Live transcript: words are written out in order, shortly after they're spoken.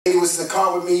was in the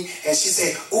car with me, and she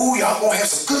said, "Ooh, y'all gonna have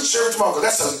some good service tomorrow,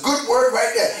 because that's a good word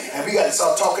right there." And we got to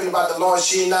start talking about the Lord,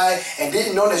 she and I, and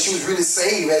didn't know that she was really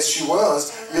saved as she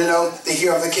was, you know, to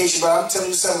hear on vacation. But I'm telling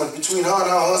you something, between her and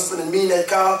her husband and me in that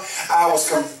car, I was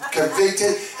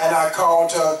convicted, and I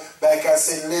called her back. I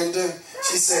said, "Linda,"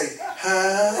 she said,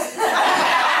 "Huh?"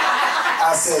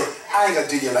 I said, "I ain't gonna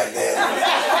do you like that."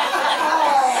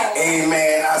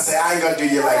 Amen. I said, "I ain't gonna do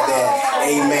you like that."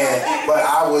 Amen. But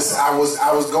I was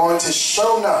going to,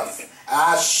 sure enough,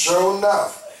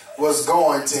 was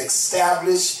going to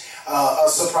establish a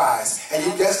surprise. And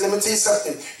you guys, let me tell you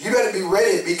something. You better be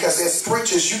ready, because as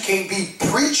preachers, you can't be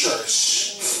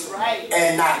preachers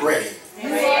and not ready.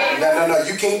 No.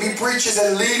 You can't be preachers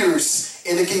and leaders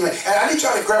in the kingdom. And I need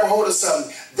y'all to grab a hold of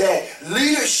something. That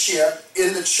leadership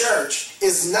in the church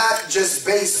is not just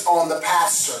based on the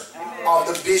pastor or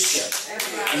the bishop.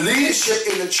 Leadership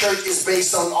in the church is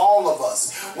based on all of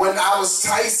us. When I was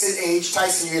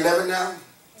Tyson, you're 11 now?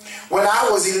 When I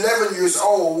was 11 years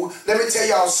old, let me tell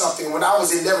y'all something. When I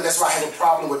was 11, that's why I had a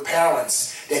problem with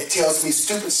parents that tells me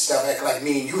stupid stuff, act like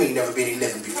me and you ain't never been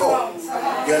 11 before.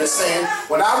 You understand?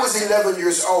 When I was 11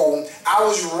 years old, I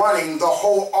was running the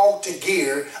whole altar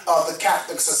gear of the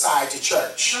Catholic Society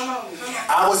Church.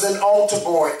 I was an altar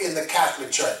boy in the Catholic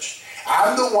Church.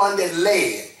 I'm the one that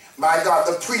led, my God,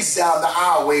 the priests down the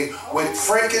aisleway with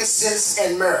frankincense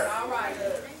and myrrh.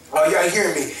 Oh, y'all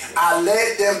hear me? I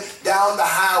led them down the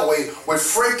highway with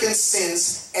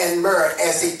frankincense and myrrh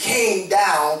as they came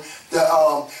down the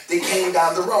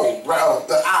road,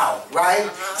 the aisle, right?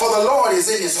 For the Lord is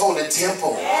in his holy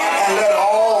temple, and let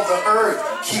all the earth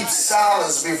keep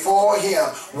silence before him,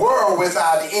 world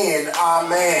without end.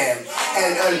 Amen.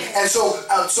 And so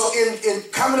in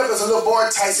coming up as a little boy,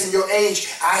 Tyson, your age,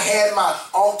 I had my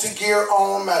altar gear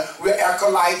on, my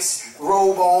acolytes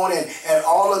robe on, and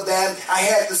all of that. I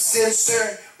had the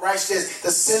censer. Right,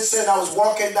 the censer, and I was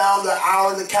walking down the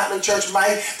aisle in the Catholic Church,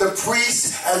 the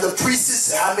priests and the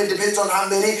priestess, how many, depends on how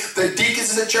many, the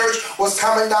deacons in the church was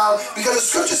coming down, because the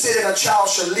scripture said that a child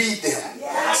should lead them.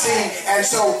 See, and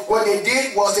so what they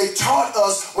did was they taught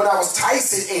us when I was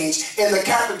Tyson age in the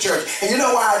Catholic Church. And you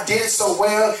know why I did it so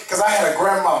well? Because I had a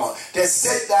grandmama that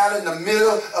sat down in the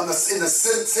middle of the center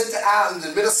aisle, in the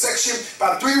middle section,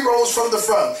 about 3 rows from the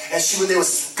front. And when they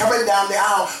was coming down the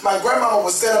aisle, my grandmama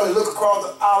would stand up and look across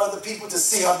the aisle of the people to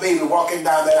see her baby walking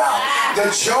down that aisle.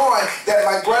 The joy that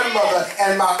my grandmother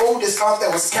and my oldest aunt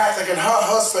that was Catholic and her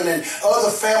husband and other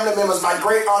family members, my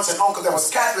great aunts and uncles that was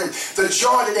Catholic, the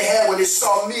joy that they had when they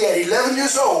saw me at 11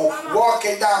 years old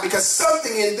walking down, because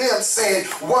something in them said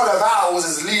one of ours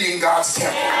is leading God's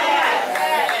temple.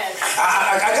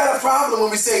 I got a problem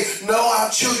when we say, no,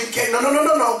 our children can't. No.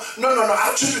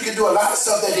 Our children can do a lot of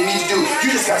stuff that they need to do.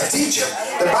 You just got to teach them.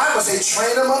 The Bible says,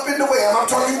 train them up in the way. I'm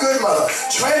talking good, mother.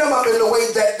 Train them up in the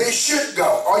way that they should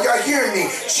go. Are y'all hearing me?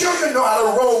 Children know how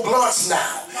to roll blunts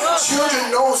now.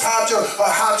 Children knows how to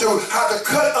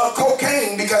cut up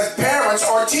cocaine, because parents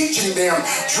are teaching them.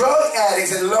 Drug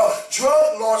addicts and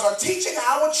drug lords are teaching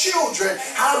our children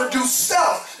how to do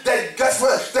stuff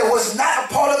that was not a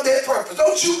part of their purpose.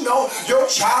 Don't you know your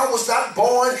child was not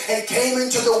born and came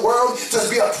into the world to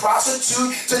be a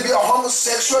prostitute, to be a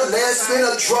homosexual, lesbian,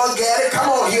 a drug addict? Come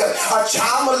on here. A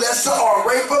child molester or a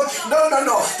raper? No.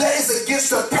 That is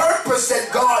against the purpose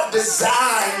that God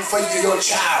designed for your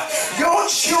child. Your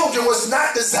children was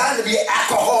not designed to be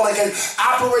alcoholic and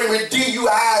operating with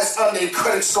DUIs on their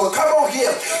credit score. Come on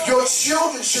here. Your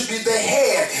children should be the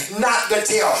head, not the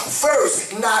tail.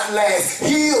 First, not last.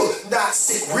 Healed, not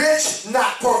sick. Rich,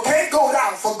 not poor. Can't go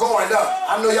down for going up.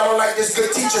 I know y'all don't like this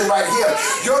good teaching right here.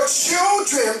 Your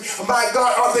children, my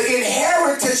God, are the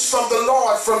inheritance from the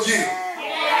Lord from you.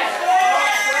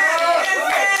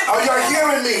 Are y'all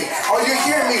hearing me? Are you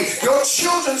hearing me? Your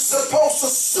children's supposed to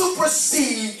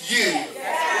supersede you.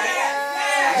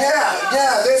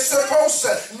 Yeah, they're supposed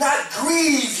to not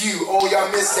grieve you. Oh, y'all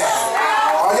missed that.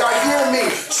 Are y'all hearing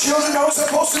me? Children aren't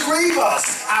supposed to grieve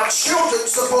us. Our children are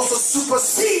supposed to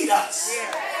supersede us.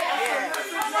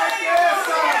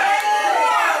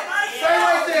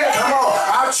 Come on,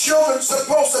 our children are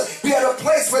supposed to be at a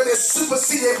place where they're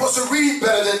superseded. They're supposed to read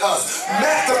better than us,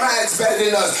 mathematics better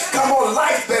than us, come on,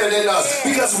 life better than us.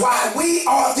 Because while we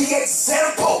are the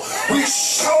example, we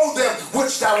show them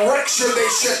which direction they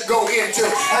should go into.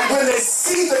 And when they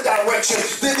see the direction,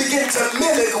 they begin to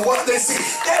mimic what they see.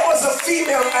 There was a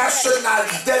female astronaut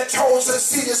that told some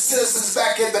senior citizens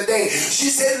back in the day.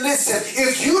 She said, listen,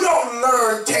 if you don't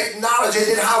learn technology,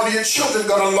 then how are your children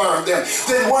going to learn them?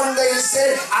 Then one lady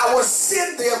said, I will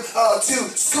send them to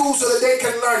schools so that they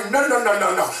can learn.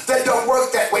 No. That don't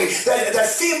work that way. That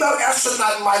female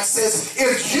astronaut Mike says,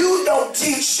 if you don't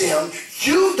teach them,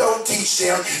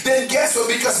 then guess what?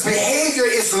 Because behavior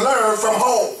is learned from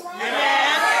home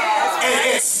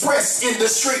and expressed in the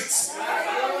streets.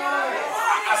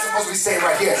 I'm supposed to be saying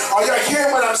right here. Are y'all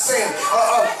hearing what I'm saying?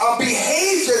 A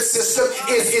behavior system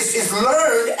is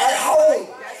learned at home.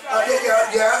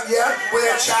 Yeah. When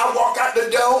that child walk out the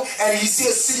door and he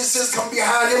sees citizens come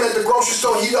behind him at the grocery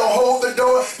store, he don't hold the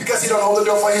door because he don't hold the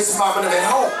door for his mom and them at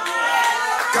home.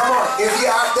 Come on, if he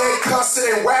out there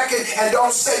cussing and whacking and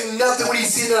don't say nothing when he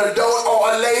sees an adult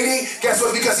or a lady, guess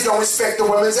what? Because he don't respect the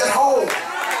women's at home.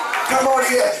 Come on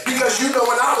here, because you know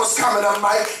when I was coming up,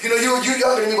 Mike, you know, you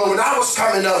younger than me, but when I was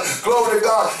coming up, glory to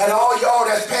God, and all y'all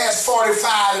that's past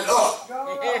 45 and up.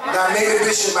 Now maybe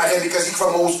Bishop might have because he's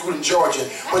from old school in Georgia.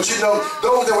 But you know,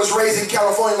 those that was raised in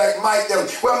California like Mike,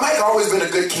 well, Mike always been a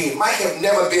good kid. Mike have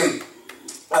never been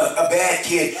a bad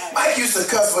kid. Mike used to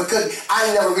cuss, but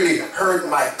I never really heard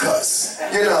Mike cuss.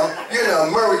 You know,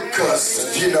 Murray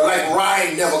cussed. You know, like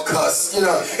Ryan never cussed. You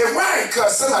know, if Ryan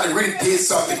cussed, somebody really did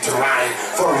something to Ryan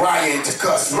for Ryan to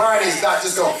cuss. Ryan is not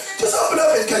just going, just open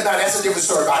up and cuss. Now that's a different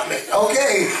story about me.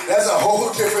 Okay, that's a whole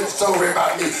different story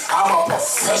about me. I'm a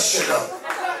professional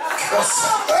cusser.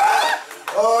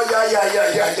 Oh,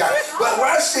 yeah. But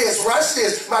watch this.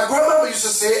 My grandmama used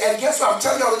to say, and guess what? I'm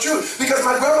telling y'all the truth. Because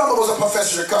my grandmama was a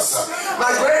professional cusser.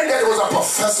 My granddaddy was a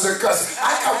professional cusser.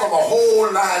 I come from a whole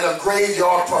line of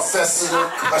graveyard professional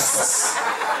cussers.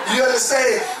 You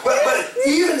understand? But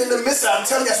even in the midst of, I'm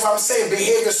telling you, that's what I'm saying,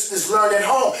 behavior is learned at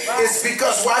home. It's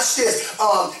because, watch this,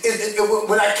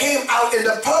 when I came out in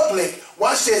the public,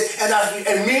 watch this, and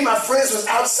me and my friends was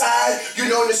outside, you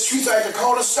know, in the streets like the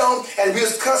cornerstone, and we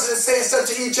was cussing and saying stuff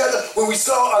to each other. When we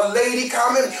saw a lady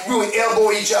coming, we would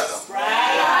elbow each other.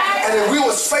 Right. And then we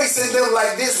was facing them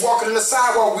like this, walking on the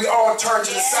sidewalk, we all turned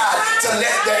to the side to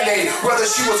let that lady, whether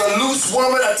she was a loose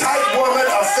woman, a tight woman,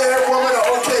 a fair woman, an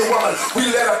okay woman, we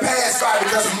let her pass by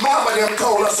because mama them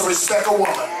told us to respect a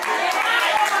woman.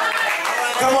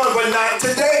 Come on, but not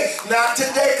today.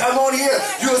 Come on here.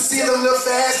 You'll see them little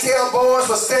fast-tailed boys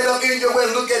will stand up in your way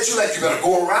and look at you like, you better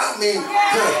go around me.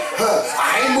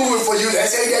 I ain't moving for you.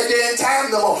 That ain't that day and time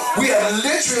no more. We have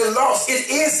literally lost. It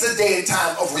is the day and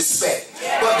time of respect.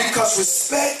 But because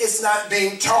respect is not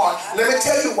being taught, let me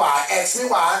tell you why. Ask me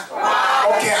why.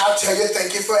 Okay, I'll tell you.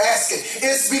 Thank you for asking.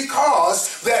 It's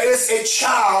because there is a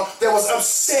child that was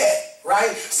upset.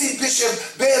 Right? See, Bishop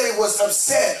Bellard was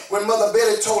upset when Mother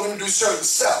Bellard told him to do certain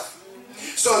stuff.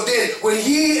 So then, when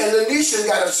he and Lanisha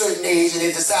got a certain age and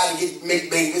they decided to make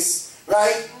babies,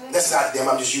 right? That's not them,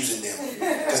 I'm just using them.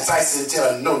 Because Tyson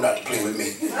tell them no not to play with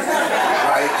me.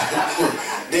 Right?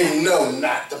 They know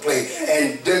not to play.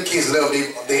 And them kids love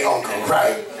their uncle,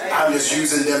 right? I'm just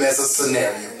using them as a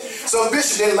scenario. So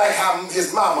Bishop didn't like how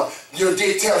his mama,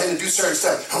 did tell him to do certain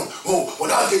stuff.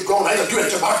 When I get grown, I ain't gonna do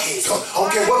that to my kids. I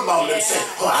don't care what mama them say.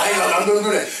 I'm gonna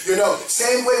do that. You know,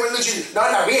 same way religion. No,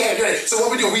 we ain't doing that. So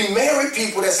what we do, we marry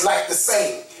people that's like the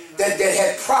same. That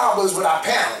had problems with our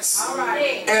parents.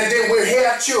 Right. And then we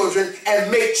have children and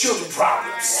make children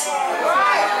problems.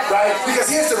 Right? Because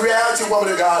here's the reality, woman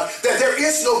of God, that there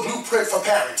is no blueprint for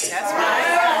parenting. That's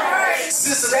right.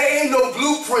 Sister, there ain't no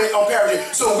blueprint on parenting.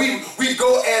 So we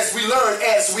go as we learn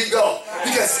as we go.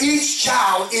 Because each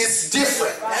child is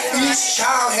different. Each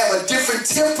child have a different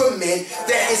temperament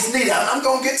that is needed. I'm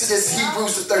going to get to this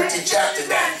Hebrews the 13th chapter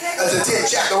now. The 10th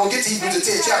chapter. I'm going to get to Hebrews the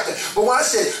 10th chapter. But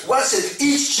watch it.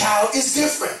 Each child is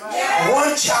different.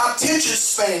 One child attention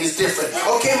span is different.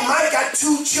 Okay, Mike got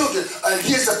two children.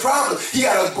 Here's the problem. He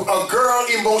got a girl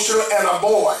emotional and a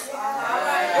boy.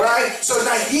 Right? So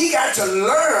now he got to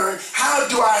learn how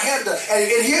do I handle. And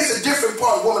here's the different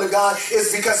part, woman of God,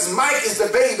 is because Mike is the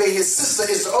baby, his sister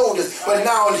is the oldest. But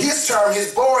now in his term,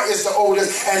 his boy is the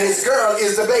oldest and his girl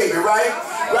is the baby, right?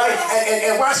 Right?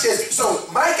 And watch this. So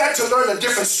Mike got to learn a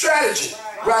different strategy,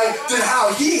 right, than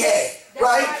how he had.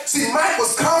 Right? See, Mike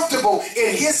was comfortable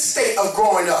in his state of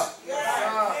growing up.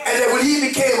 And then when he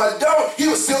became an adult, he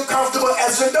was still comfortable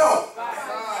as an adult.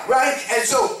 Right? And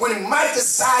so when Mike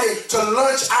decided to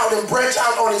launch out and branch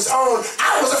out on his own,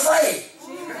 I was afraid.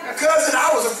 Cousin,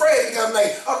 I was afraid because I'm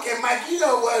like, okay, Mike, you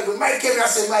know what? When Mike came in, I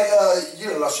said, Mike,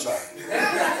 you done lost your mind.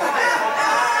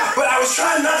 But I was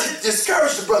trying not to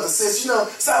discourage the brother, sis, you know.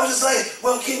 So I was just like,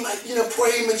 well, can you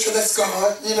pray, make sure that's God,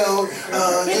 y'all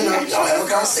have a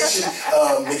conversation.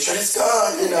 Make sure that's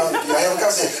God, y'all have a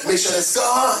conversation. Make sure that's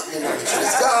God, make sure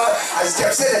that's God. I just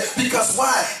kept saying that because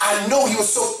why? I know he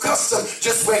was so accustomed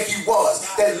just where he was,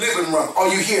 that living room. Are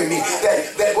you hearing me?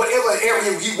 That whatever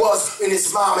area he was in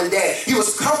his mom and dad, he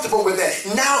was comfortable with that.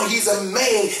 Now he's a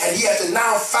man, and he has to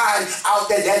now find out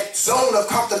that that zone of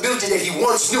comfortability that he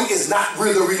once knew is not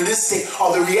really realistic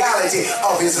or the reality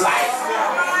of his life.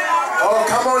 Oh,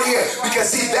 come on here. Because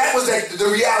see, that was the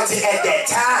reality at that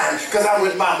time, because I'm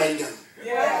with mom and them.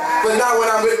 But now when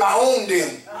I'm with my own them,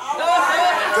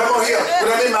 come on here, when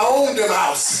I'm in my own them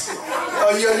house,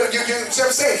 you see what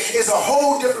I'm saying? It's a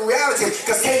whole different reality,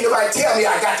 because can't nobody tell me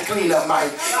I got to clean up,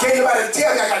 Mike. Can't nobody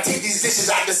tell me I got to take these dishes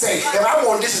out the sink. If I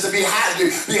want dishes to be high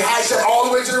up all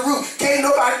the way to the roof, can't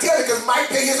nobody tell me, because Mike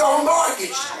pay his own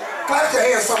mortgage. Clap your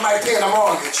hands for Mike paying a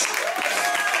mortgage.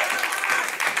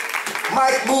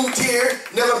 Mike moved here,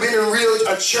 never been in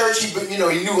a church. He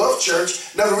knew of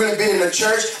church, never really been in a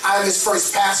church. I'm his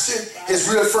first pastor, his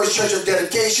real first church of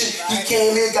dedication. He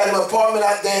came here, got him an apartment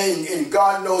out there in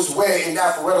God knows where, in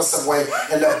Alpharetta somewhere,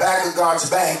 in the back of God's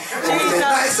bank. It was a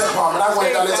nice apartment. I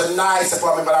went down, it's a nice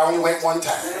apartment, but I only went one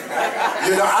time.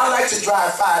 I like to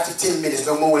drive 5 to 10 minutes,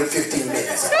 no more than 15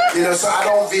 minutes. So I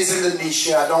don't visit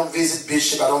Lanisha, I don't visit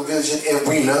Bishop, I don't visit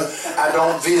Edwina, I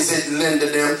don't visit Linda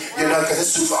them, because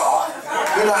it's too far.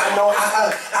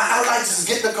 I like to just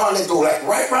get in the car and go like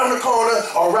right around the corner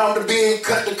or around the bend,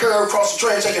 cut the curve, cross the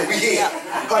train, check, and we here.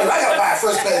 But if I gotta buy a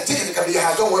first class ticket to come to your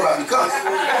house, don't worry about me coming.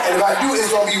 And if I do, it's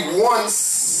gonna be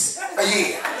once a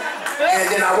year. And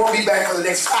then I won't be back for the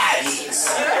next 5 years.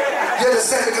 You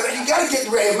understand? Because you gotta get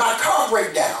ready. If my car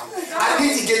break down, I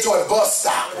need to get to a bus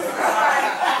stop.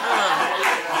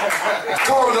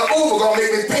 Calling the Uber gonna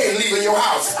make me pay and leave in your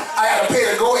house. I gotta pay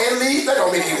to go and leave? That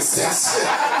don't make any sense.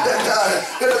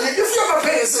 You feel my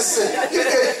pain, sister?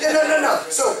 No.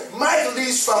 So Mike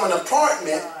leaves from an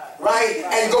apartment, right,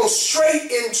 and goes straight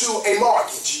into a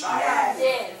mortgage.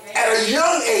 At a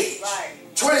young age.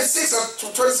 26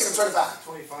 or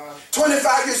 25?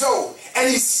 25 years old. And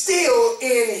he's still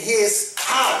in his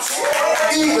house,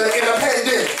 even in a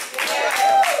pandemic.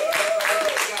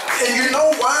 And you know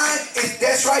why?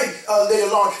 That's right, Lady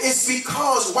Lauren. It's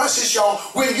because, watch this, y'all,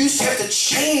 when you have to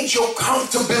change your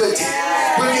comfortability,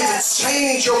 when you have to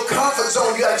change your comfort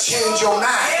zone, you got to change your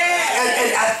mind.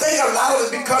 And I think a lot of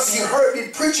it because he heard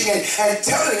me preaching and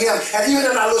telling him, and even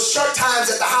in our little short times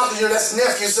at the house, that's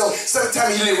nephew, so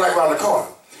sometimes he lived right around the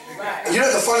corner. And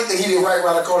the funny thing, he lived right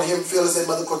around the corner, him, Phyllis, and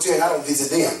Mother Cotier, and I don't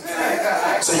visit them.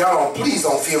 So y'all please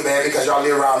don't feel bad because y'all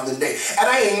live around the day. And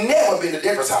I ain't never been to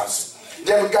Deborah's house.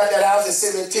 Deborah got that house and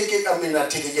sent me a ticket. Not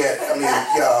ticket yet.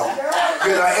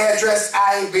 Address.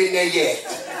 I ain't been there yet.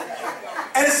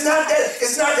 And it's not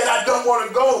that I don't want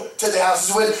to go to the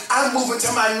houses. When I'm moving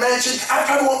to my mansion, I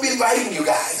probably won't be inviting you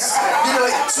guys.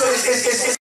 So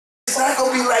it's not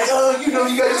gonna be like, you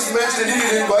got this mansion and he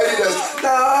didn't invite us.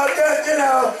 No,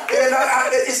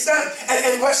 it's not.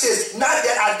 And watch this. Not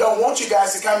that I don't want you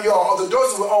guys to come, y'all. The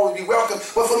doors will always be welcome.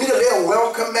 But for me to be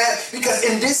welcome, man, because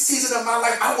in this season of my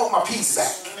life, I want my peace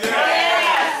back.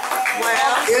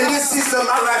 Well, in this season of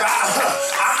my life,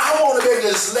 I want to be able to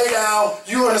just lay down.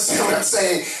 You understand what I'm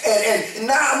saying? And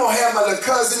now I'm gonna have my little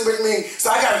cousin with me, so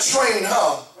I gotta train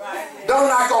her. Don't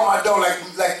knock on my door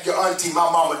like your auntie, my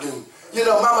mama do.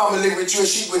 My mama live with you,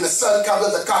 and when the sun comes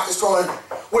up, the cock is crowing.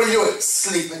 What are you doing?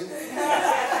 Sleeping.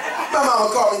 My mama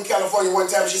called me in California one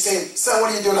time. She said, son,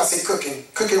 what are you doing? I said, cooking.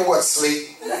 Cooking what?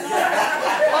 Sleep.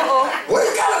 What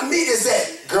kind of meat is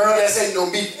that? Girl, that ain't no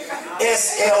meat.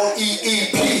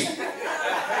 S-L-E-E-P.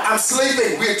 I'm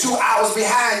sleeping. We're 2 hours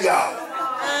behind y'all.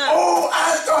 Oh,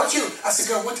 I thought you. I said,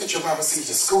 girl, what did your mama send you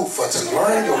to school for? To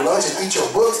learn your lunch and eat your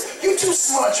books? You too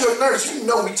smart. You're a nurse. You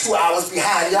know we 2 hours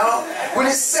behind, y'all. When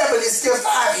it's 7, it's still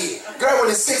 5 here. Girl, when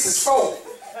it's 6, it's 4.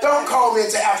 Don't call me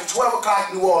until after 12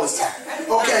 o'clock New Orleans time.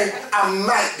 Okay? I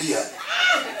might be up.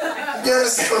 You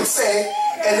understand what I'm saying?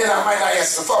 And then I might not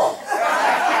answer the phone.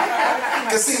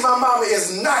 Because see, my mama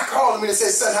is not calling me to say,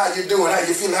 son, how you doing? How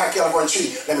you feeling? How California treat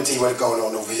you? Let me tell you what's going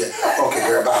on over here. Okay,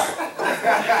 girl, bye.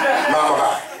 Mama,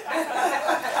 bye.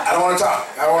 I don't want to talk.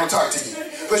 I don't want to talk to you.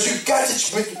 But you got to,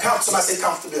 somebody say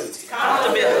comfortability.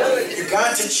 Comfortability. You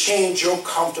got to change your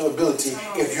comfortability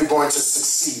if you're going to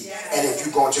succeed and if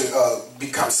you're going to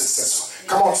become successful.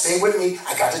 Come on, say it with me.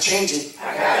 I got to change it.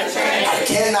 I got to change it. I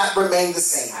cannot remain the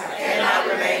same. I cannot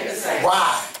remain the same.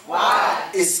 Why? Why?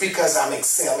 It's because I'm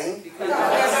excelling and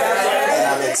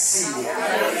I'm exceeding.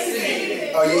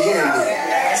 Are you hearing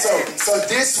me? So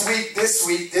this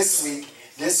week,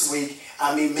 this week.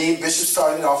 I mean, me and Bishop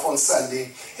started off on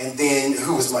Sunday, and then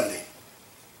who was Monday?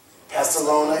 Pastor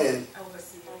Lona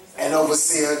and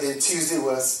Overseer. Then Tuesday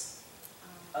was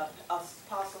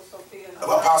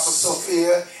Apostle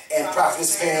Sophia and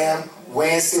Prophetess Pam.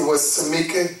 Wednesday was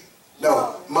Samika.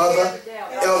 No, Mother,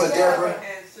 Elder Deborah,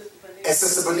 and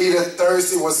Sister Bonita.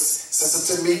 Thursday was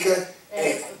Sister Tamika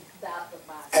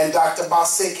and Dr.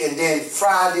 Bosick. And then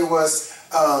Friday was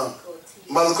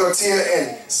Mother Cortia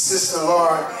and Sister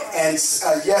Laura. And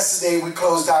yesterday we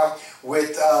closed out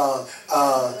with,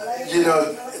 you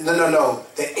know,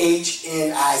 the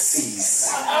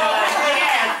HNICs.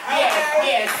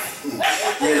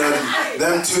 You know,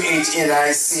 them two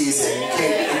HNICs, and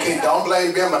you can't, don't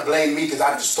blame them or blame me, because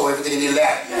I just throw everything in your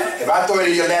lap. If I throw it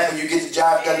in your lap and you get the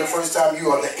job done the first time,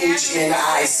 you are the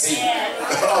HNIC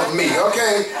of me,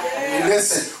 okay?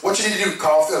 Listen, what you need to do,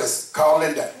 call Phyllis, call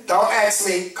Linda. Don't ask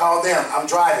me, call them. I'm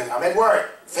driving, I'm at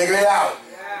work, figure it out.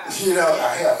 You know,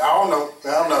 I don't know.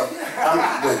 I'm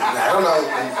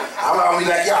gonna be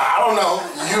like, yeah, I don't know.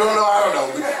 You don't know, I don't know.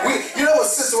 You know what,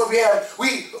 sister, what we have?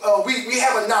 We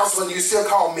have announced when you still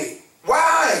call me.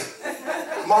 Why?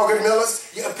 Margaret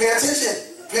Millers, pay attention.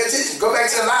 Pay attention. Go back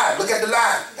to the line. Look at the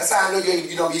line. That's how I know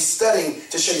you're going to be studying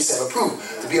to show yourself approved,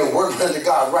 to be a workman unto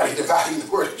God, rightly dividing the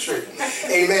word of truth.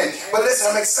 Amen. But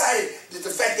listen, I'm excited that the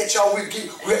fact that y'all we're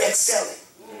excelling.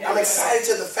 I'm excited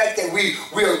to the fact that we're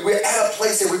at a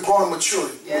place that we're growing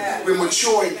maturity. Yeah. We're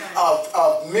maturing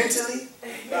mentally.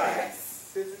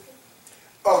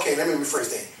 Okay, let me rephrase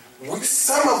that.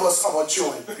 Some of us are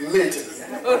maturing mentally,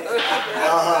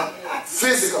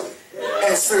 physically,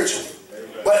 and spiritually.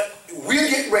 But we're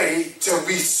getting ready to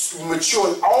be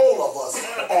maturing, all of us,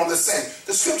 on the same.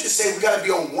 The scriptures say we got to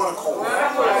be on one accord.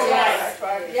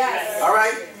 Yes. All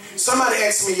right? Somebody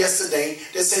asked me yesterday,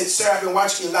 they said, sir, I've been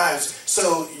watching your lives.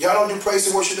 So y'all don't do praise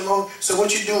and worship anymore? So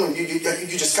what you doing? You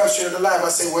just come straight to the live. I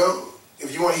said, well,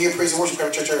 if you want to hear praise and worship,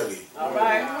 come to church early. All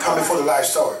right. Come before the live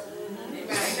start.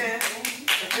 Amen.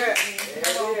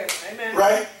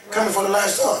 Right? Come before the live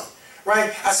start.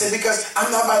 Right? I said, because I'm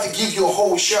not about to give you a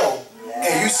whole show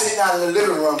and you sitting out in the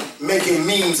living room making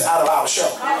memes out of our show.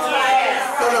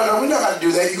 No, we're not going to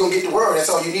do that. You're going to get the word. That's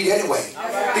all you need anyway.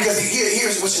 Because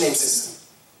here's, what's your name, sister?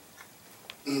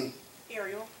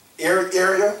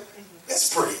 Ariel?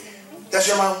 That's pretty. That's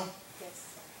your mom?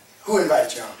 Yes. Who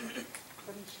invited y'all?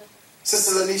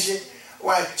 Sister Lanisha?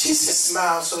 Why? She just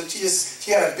smiled, so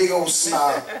she had a big old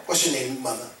smile. What's your name,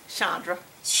 mother? Chandra.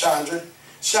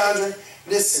 Chandra,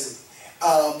 listen,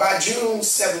 by June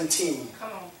 17,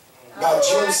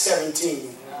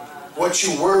 what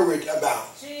you worried about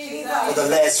for the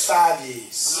last 5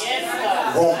 years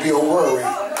won't be a worry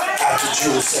after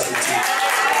June 17.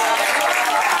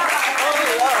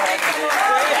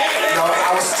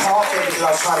 I was talking because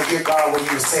I was trying to hear God what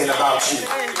he was saying about you.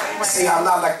 See, I'm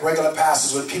not like regular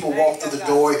pastors. When people walk through the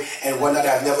door and whatnot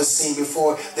that I've never seen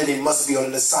before, then they must be on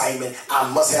an assignment. I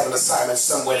must have an assignment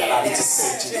somewhere that I need to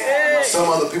say to them. Some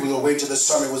other people will wait till the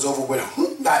sermon was over with.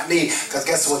 Not me, because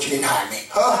guess what? You didn't hire me.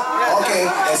 Huh? Okay.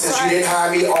 And since you didn't hire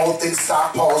me, all things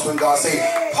stop, pause when God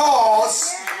say,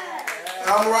 pause.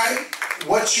 I'm right.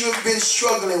 What you've been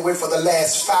struggling with for the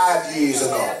last 5 years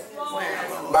ago.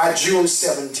 By June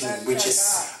 17, which is,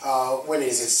 when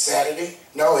is it, Saturday?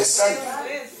 No, it's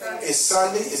Sunday. It's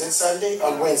Sunday. Is it Sunday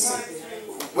or Wednesday?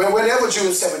 Whenever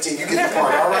June 17, you get the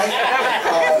point, all right?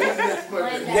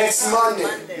 Next Monday,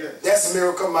 that's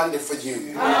Miracle Monday for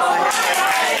you.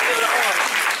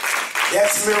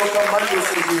 That's Miracle Monday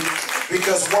for you.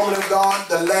 Because, woman of God,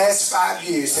 the last 5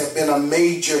 years have been a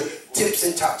major tips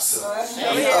and tops.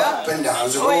 Up and down.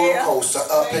 It's a roller coaster.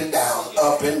 Up and down.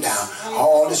 Up and down.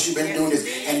 All this you've been doing this.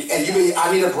 And you mean, I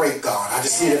need a break, God. I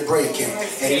just need a break. And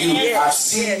I've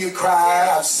seen you cry.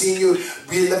 I've seen you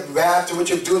be in the bathroom with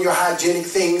you doing your hygienic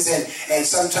things. And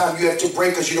sometimes you have to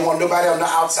break because you don't want nobody on the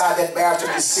outside that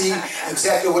bathroom to see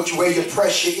exactly where your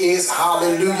pressure is.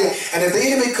 Hallelujah. And if the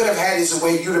enemy could have had his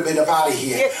way, you'd have been up out of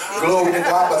here. Glory to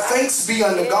God. But thanks be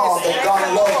unto God that God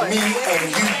loved me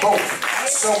and you both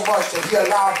so much that he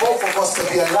allowed both of us to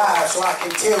be alive, so I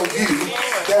can tell you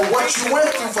that what you went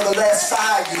through for the last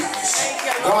 5 years,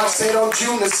 God said on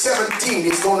June the 17th,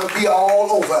 it's going to be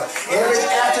all over.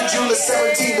 After June the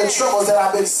 17th, the troubles that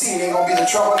I've been seeing ain't going to be the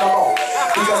trouble no more.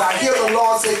 Because I hear the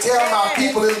Lord say, tell my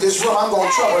people in this room, I'm going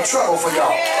to trouble for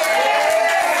y'all.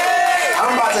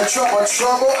 I'm about to trouble,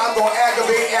 I'm going to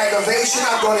aggravate aggravation,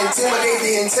 I'm going to intimidate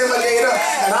the intimidator,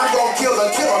 and I'm going to kill the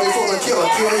killer before the killer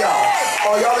kill y'all.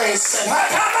 Oh, y'all ain't saying,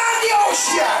 come on!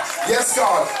 Yes,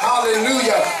 God.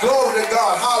 Hallelujah. Glory to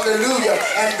God. Hallelujah.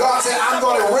 And God said, I'm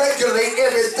going to regulate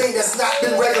everything that's not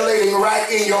been regulating right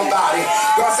in your body.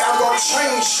 God said, I'm going to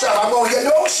change stuff. I'm going to get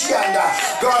no shianda.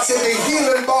 God said, the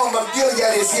healing balm of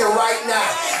Gilead is here right now.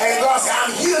 And God said,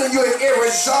 I'm healing you in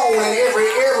every zone, in every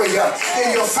area,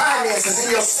 in your finances,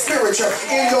 in your spiritual,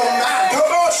 in your mind,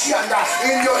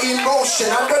 in your emotion.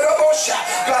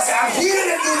 God said, I'm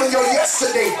healing even your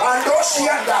yesterday. I'm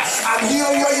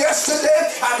healing your yesterday.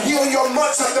 I'm healing your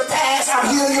months of the past. I'm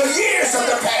healing your years of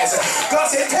the past. God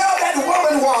said, tell that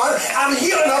woman, Juan, I'm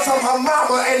healing her from her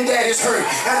mama and daddy's hurt.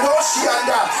 And God said,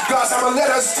 I'm going to let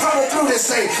her tunnel through this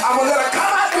thing. I'm going to let her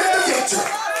come out with the victory.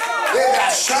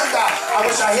 I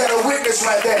wish I had a witness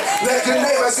right there. Let your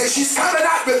neighbor say, she's coming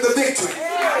out with the victory.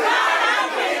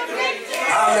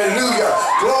 Hallelujah.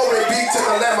 Glory be to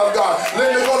the Lamb of God.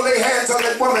 Let me go lay hands on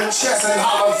that woman's chest and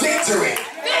holler victory.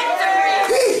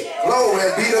 Hey,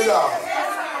 glory be to God.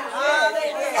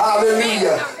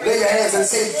 Hallelujah. Lay your hands and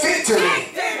say victory.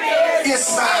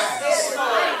 It's mine.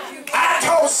 I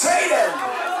told Satan,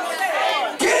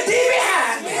 get thee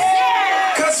behind me.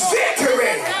 Because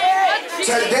victory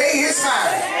today is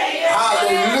mine.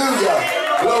 Hallelujah.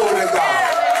 Glory to God.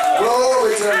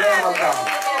 Glory to the Lamb of God.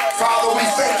 Father, we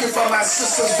thank you for my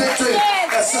sister's victory.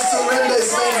 As Sister Linda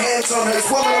is laying hands on this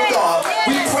woman of God,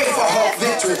 we pray for her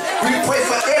victory. We pray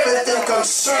for everything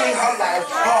concerning her life,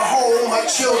 her home, her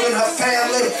children, her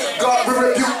family. God, we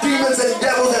rebuke demons and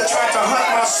devils that try to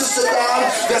hunt my sister down,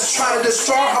 that's trying to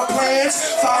destroy her plans.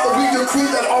 Father, we decree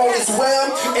that all is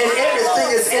well and everything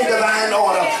is in divine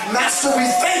order. Master, we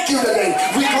thank you today.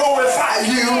 We glorify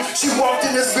you. She walked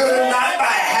in this building not by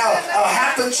a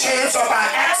happen chance or by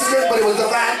accident, but it was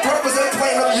divine purpose and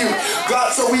plan of you.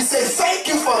 God, so we say thank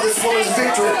you for this woman's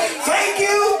victory. Thank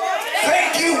you,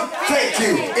 thank you, thank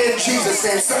you. In Jesus'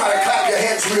 name, somebody clap your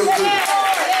hands real good.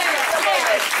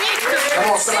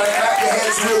 Come on, somebody clap your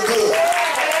hands real good.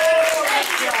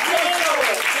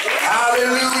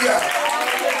 Hallelujah.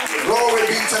 Glory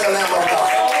be to the Lamb of God.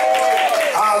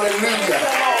 Hallelujah.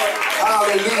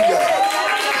 Hallelujah.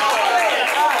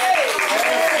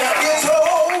 It's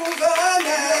over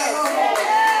now.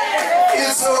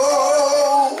 It's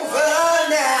over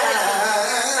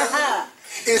now.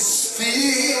 It's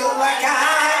feel like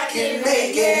I can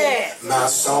make it. My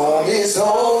song is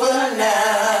over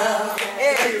now.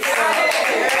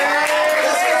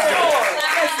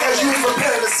 As you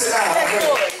prepare to sit down,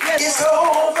 it's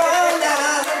over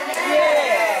now.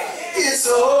 It's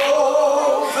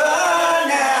over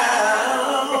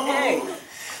now.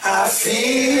 I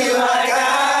feel like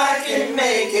I can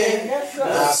make it.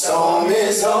 My song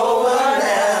is over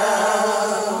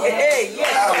now.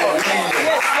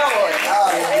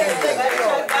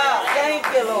 Thank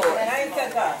you, Lord. Thank you,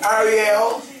 God.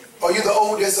 Ariel, are you the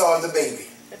oldest or the baby?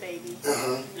 The baby.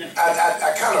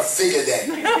 I kind of figured that.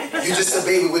 You're just a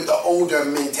baby with the older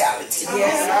mentality.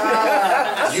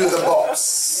 Yes. You're the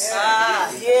boss.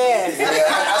 Yes. Yeah,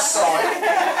 I saw it.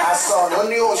 I saw it on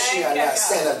the ocean and that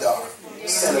senator.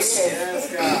 Yes.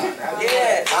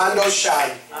 I know,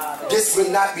 Shai, this would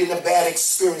not be a bad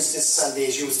experience this Sunday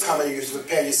as you was coming, you was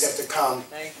preparing yourself to come.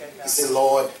 You said,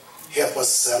 Lord, help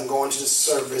us. I'm going to the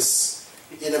service.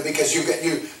 You know, because you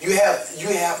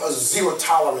have a zero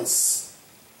tolerance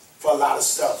for a lot of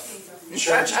stuff.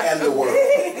 Church and the world.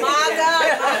 My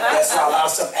God. That's why a lot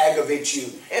of stuff aggravates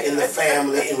you in the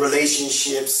family, in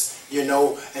relationships, you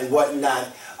know, and whatnot.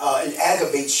 It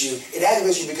aggravates you. It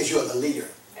aggravates you because you're the leader.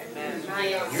 Amen.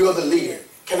 You're the leader.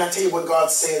 Can I tell you what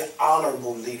God said?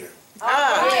 Honorable leader.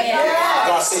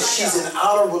 God says she's an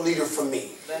honorable leader for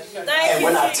me. And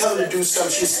when I tell her to do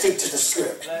something, she stick to the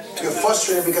script. You're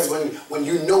frustrated because when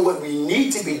you know what we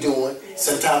need to be doing,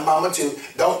 sometimes Mama too,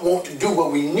 don't want to do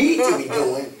what we need to be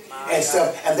doing and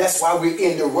stuff. And that's why we're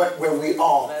in the rut where we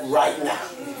are right now.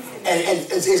 And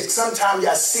sometimes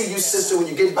I see you, sister, when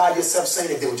you get by yourself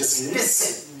saying if they would just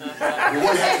listen, you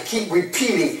wouldn't have to keep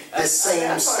repeating the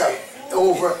same stuff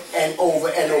over and over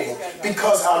and over.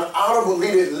 Because an honorable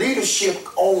leadership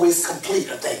always complete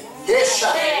a thing. Yes,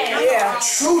 Shai. Yeah.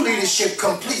 True leadership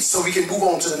completes so we can move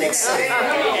on to the next thing.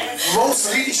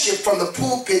 Most leadership from the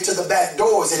pulpit to the back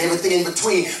doors and everything in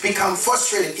between become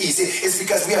frustrated easy. It's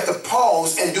because we have to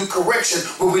pause and do correction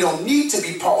where we don't need to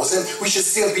be pausing. We should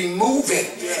still be moving.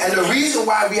 And the reason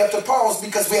why we have to pause is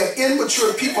because we have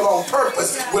immature people on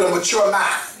purpose with a mature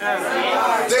mind.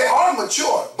 They are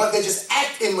mature, but they just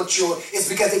act immature. It's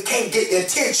because they can't get their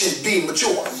attention being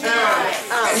mature.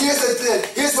 And here's the thing.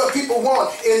 Here's what people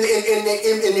want in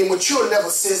the mature level,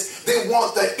 sis. They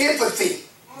want the empathy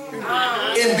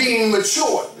in being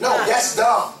mature. No, that's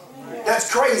dumb.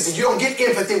 That's crazy. You don't get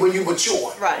empathy when you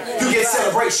mature. Right. You get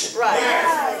celebration. Right.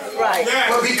 Right.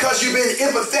 But because you've been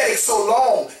empathetic so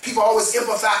long, people always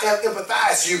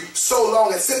empathize you so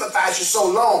long and sympathize you so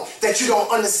long that you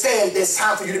don't understand there's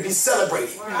time for you to be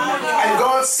celebrated. And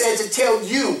God said to tell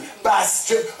you by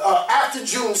after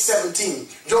June 17,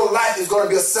 your life is going to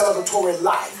be a celebratory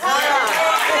life.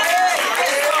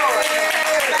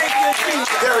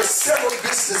 There are several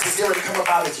businesses going to come up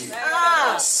out of you.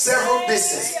 Several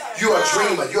businesses. You're a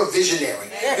dreamer. You're a visionary.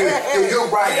 You're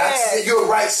right. You'll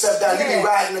write stuff down. You be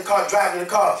riding the car, driving the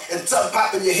car, and something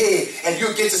pop in your head, and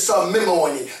you get to start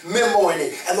memoing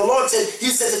it. And the Lord said, He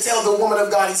said to tell the woman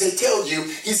of God, He said, tell you,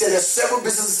 He said, there's several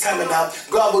businesses coming out.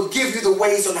 God will give you the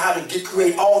ways on how to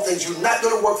create all things. You're not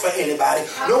going to work for anybody.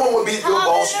 No one will be your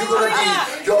boss. You're going to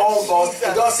be your own boss.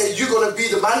 And God said, you're going to be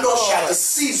the Mandosha, the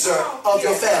Caesar of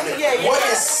your family. What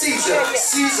is Caesar?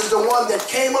 Caesar's the one that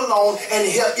came along and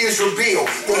helped Israel build.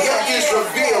 They helped Israel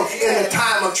build in the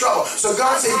time of trouble. So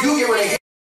God said, you get ready to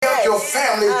help your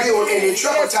family build in their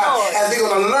trouble time, and they're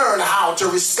going to learn how to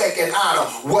respect and honor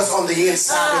what's on the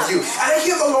inside of you. And I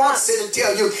hear the Lord say to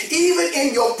tell you, even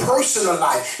in your personal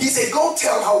life, He said, go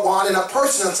tell her, Juan, in a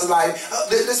personal life,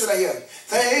 listen what I hear.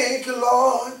 Thank you,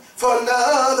 Lord, for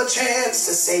another chance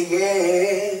to say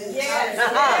yes.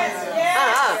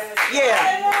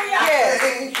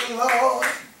 Thank you, Lord,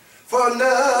 for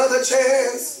another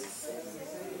chance.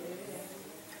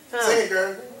 Sing it,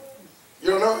 girl. You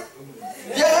don't know it?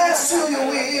 Yes to your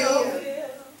will.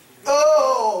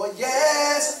 Oh,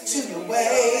 yes to your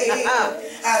way.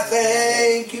 I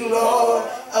thank you, Lord,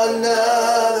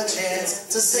 another chance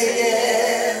to say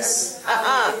yes.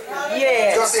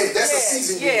 Yes. God said that's a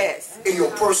season in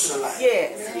your personal life.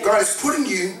 Yes. God is putting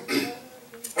you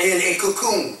in a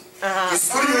cocoon. He's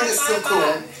putting you in this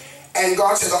cocoon. And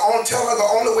God said, tell her the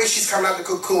only way she's coming out of the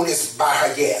cocoon is by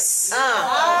her yes.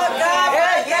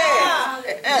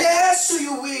 Yes to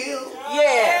your will.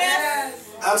 Yes.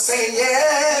 I'm saying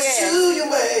yes to your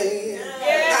way.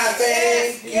 I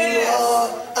thank you, Lord,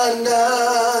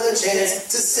 another chance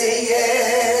to say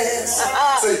yes.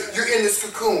 So you're in this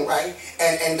cocoon, right?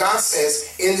 And God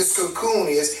says in this cocoon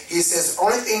He says the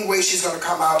only way she's going to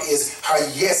come out is her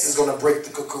yes is going to break the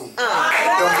cocoon.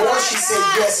 The more she said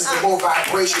yes, the more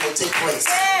vibration will take place,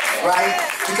 right?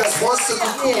 Because once the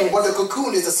cocoon, what the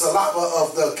cocoon is the saliva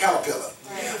of the caterpillar.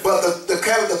 But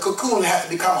the cocoon has to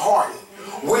become hardened.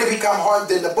 When it becomes hard,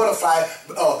 then the butterfly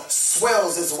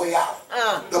swells its way out.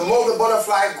 The more the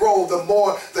butterfly grows, the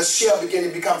more the shell begins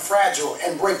to become fragile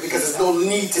and break because there's no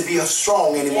need to be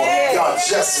strong anymore. Y'all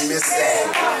just missed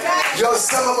that. Yo,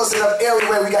 some of us in an area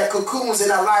where we got cocoons in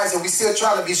our lives and we still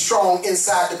trying to be strong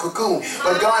inside the cocoon.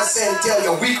 But God's saying, tell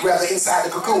you, weak rather inside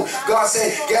the cocoon. God's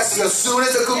saying, guess what? As soon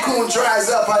as the cocoon dries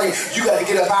up, honey, you got to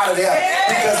get up out of there.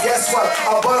 Because guess what?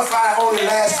 A butterfly only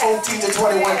lasts 14 to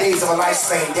 21 days of a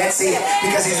lifespan. That's it.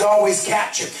 Because he's always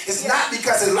captured. It's not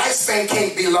because his lifespan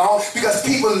can't be long, because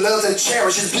people love and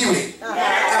cherish his beauty.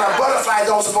 And a butterfly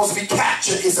don't supposed to be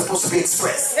captured, it's supposed to be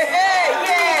expressed. It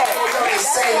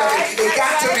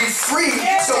got to be free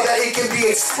so that it can be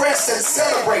expressed and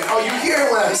celebrated. Are you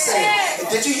hearing what I'm saying?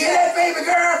 Did you hear that, baby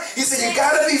girl? He said you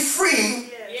got to be free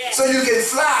so you can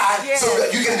fly, so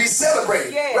that you can be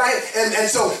celebrated, right? And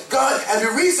so God, and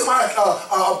the reason why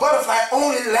a butterfly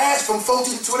only lasts from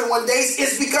 14 to 21 days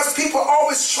is because people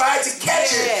always try to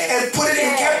catch it and put it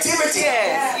in captivity.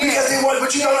 Because they want,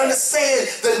 but you don't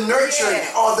understand the nurturing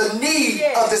or the need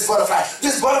of this butterfly.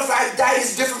 This butterfly diet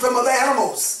is different from other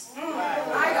animals. You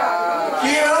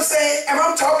hear what I'm saying? Am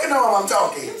I talking or am I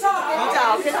talking? You're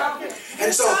talking.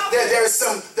 And so there's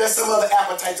some other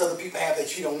appetites other people have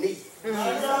that you don't need.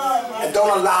 And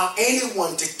don't allow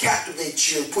anyone to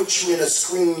captivate you and put you in a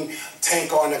screen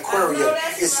tank or an aquarium.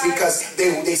 It's because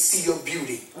they see your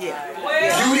beauty.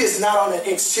 Beauty is not on an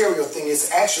exterior thing.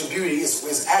 It's actual beauty.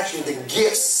 It's actually the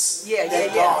gifts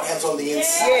that God has on the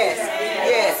inside.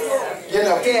 You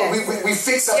know, people, we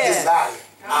fix up this body.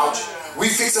 Ouch. We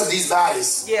fix up these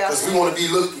bodies because we want to be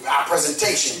looking our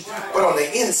presentation, but on the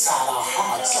inside our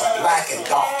hearts are black and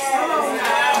dark.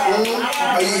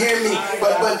 Are you hearing me?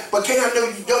 But can I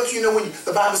know? Don't you know when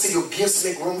the Bible says your gifts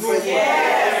make room for you?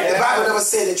 The Bible never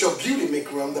said that your beauty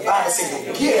make room. The Bible says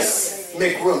your gifts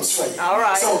make rooms for you.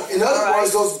 So in other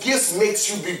words, those gifts makes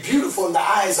you be beautiful in the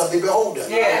eyes of the beholder.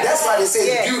 That's why they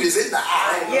say the beauty is in the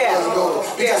eye of the beholder.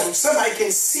 Because somebody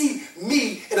can see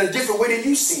me in a different way than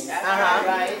you see me.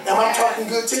 Am I talking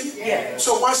good to you?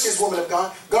 So watch this, woman of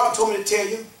God. God told me to tell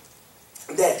you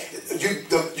that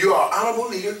you are an honorable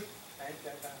leader.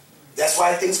 That's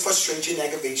why things frustrate you and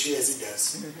aggravate you as it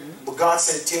does. But God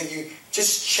said to tell you,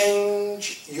 just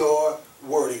change your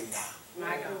wording now.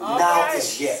 Now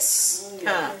it's yes.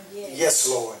 Yes,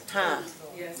 Lord.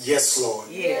 Yes, Lord.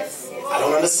 Yes. I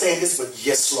don't understand this, but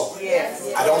yes, Lord.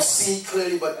 Yes. I don't see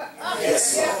clearly, but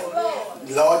yes, Lord.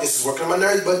 Lord, this is working on my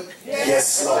nerves, but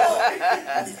yes, Lord.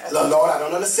 Lord, I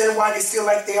don't understand why they feel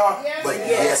like they are, but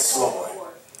yes, Lord.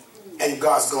 And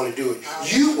God's going to do it.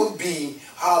 You will be,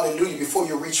 hallelujah, before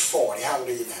you reach 40. How old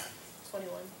are you now?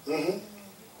 21.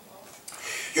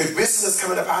 Your business is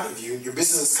coming up out of you. Your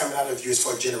business is coming out of you is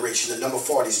for a generation. The number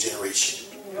 40 is generation.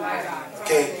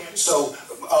 Okay? So,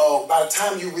 by the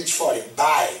time you reach 40,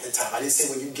 by the time, I didn't say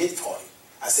when you get 40.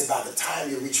 I said by the time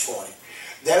you reach 40,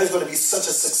 there is going to be such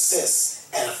a success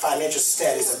and a financial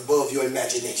status above your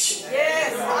imagination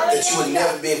that you would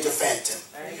never be able to fathom.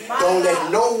 Don't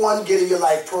let no one get in your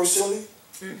life personally,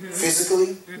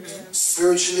 physically,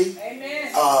 spiritually,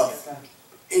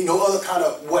 in no other kind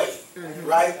of way,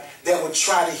 right? That would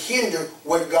try to hinder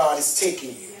what God is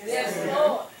taking you.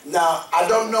 Now, I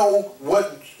don't know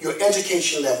what your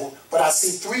education level, but I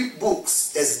see 3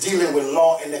 books that's dealing with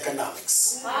law and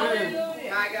economics. Hallelujah.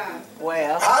 My God.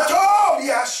 Well. I told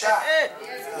you I shot.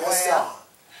 Yes, sir.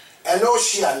 And no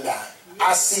shianda.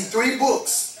 I see 3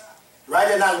 books. Right?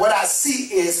 And what I see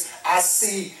is I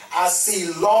see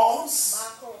laws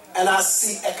and I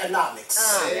see economics.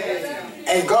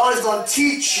 And God is going to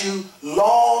teach you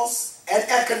laws and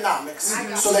economics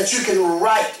so that you can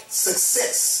write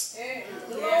success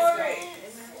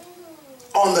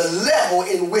on the level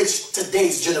in which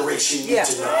today's generation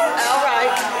needs to know. All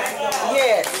right.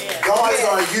 Yes. God is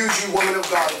going to use you, woman of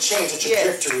God, to change the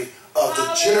trajectory of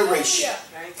the generation.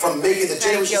 From making the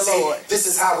generation say, this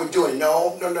is how we're doing.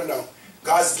 No, no, no, no.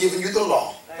 God's giving you the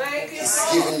law. He's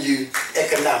giving you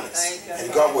economics.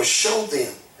 And God will show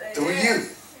them through you.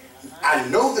 I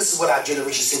know this is what our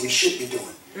generation said we should be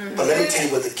doing. But let me tell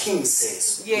you what the King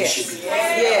says we should be doing.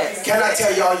 Can I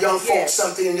tell y'all young folks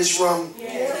something in this room?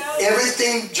 Every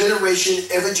generation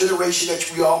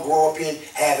that we all grow up in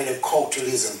having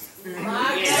occultism. And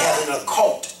having an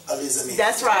occultism.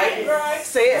 That's right.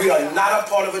 Say it. We are not a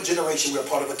part of a generation, we're a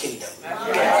part of a kingdom. And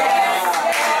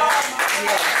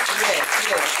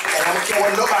I don't care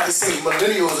what nobody says,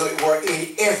 millennials were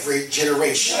in every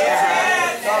generation.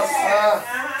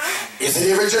 It's in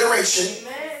every generation.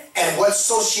 And what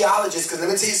sociologists, because let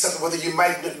me tell you something, whether you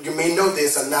may know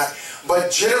this or not, but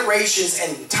generations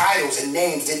and titles and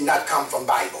names did not come from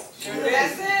Bible.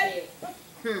 That's it.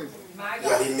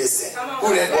 Y'all didn't miss that.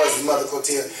 Who that was, Mother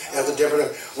Cotillo, Elder Deborah,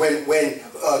 when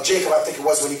Jacob, I think it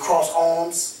was, when he crossed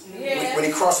arms, when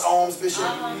he crossed arms, Bishop,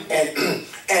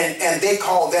 and they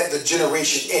called that the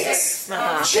Generation X.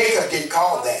 Jacob didn't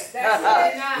call that.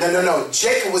 No.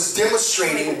 Jacob was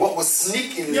demonstrating what was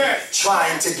sneakingly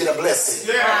trying to get a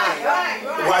blessing.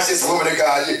 Watch this, woman of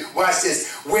God. Watch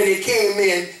this. When he came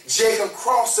in, Jacob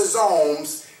crossed his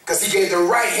arms because he gave the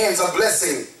right hands a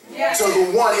blessing to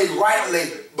the one it rightly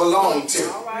belonged to.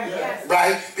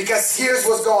 Right? Because here's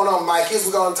what's going on, Mike. Here's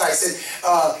what's going on, Tyson.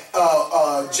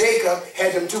 Jacob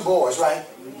had them 2 boys, right?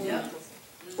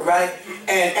 Right?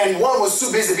 And one was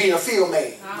too busy being a field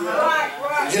man.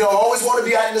 You know, always want to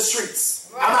be out in the streets.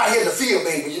 I'm out here in the field,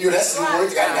 baby. You know, that's the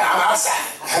word. I'm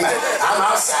outside. I'm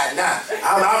outside now.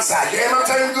 I'm outside. Am I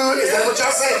telling you good? Is that what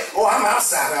y'all say? Oh, I'm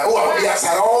outside now. Oh, I'll be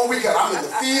outside all weekend. I'm in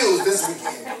the fields this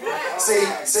weekend.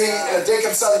 See,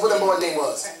 Jacob's son, what that boy's name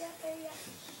was?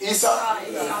 Esau?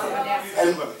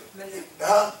 And,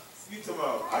 huh? You talking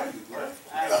about Isaac, right?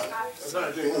 That's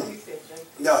not Jacob.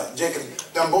 No, Jacob,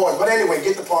 them boys. But anyway,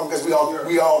 get the point because we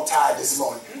all tired this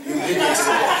morning. You get to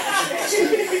the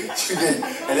point. You didn't.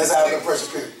 And that's how the pressure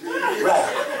period. Right.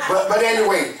 But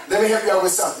anyway, let me help y'all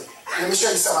with something. Let me show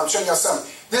you something. I'm showing y'all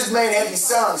something. This man had these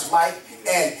sons, Mike,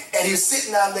 and he was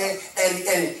sitting down there,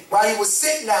 and while he was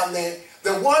sitting down there,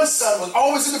 the one son was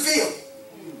always in the field.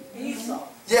 Esau.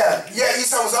 Yeah,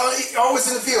 Esau was always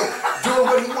in the field, doing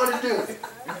what he wanted to do.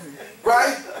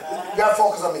 Right? You gotta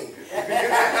focus on me.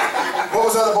 What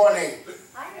was the other boy's name?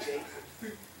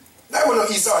 That wasn't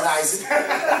no Esau and Isaac.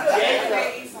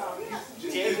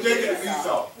 Jacob and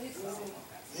Esau.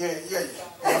 Yeah.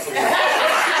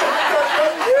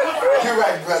 You're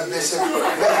right, Brother Bishop.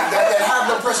 That high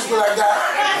blood pressure feel like that.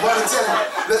 Brother, tell me.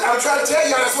 I'm trying to tell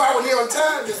y'all that's why I was here on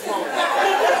time this morning.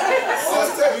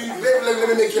 Let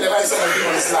me make you laugh. I said I'd be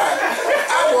on the slide.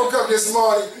 I woke up this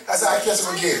morning. I said I'd catch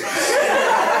him again.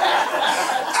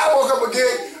 I woke up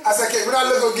again. I said, okay, when I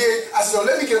look again, I said, no,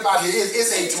 let me get up out here.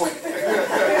 It's 8:20.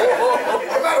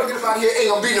 If I don't get up out here, ain't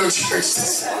gonna be no church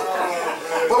this morning.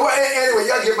 But anyway,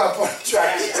 y'all get my point of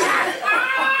track.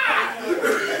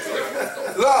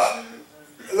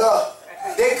 Look.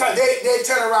 They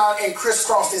turn around and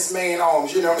crisscross this man's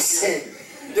arms. You know what I'm saying?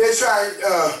 They're trying.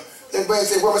 They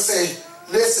say, what would say?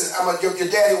 listen, your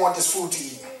daddy want this food to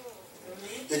eat.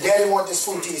 Your daddy want this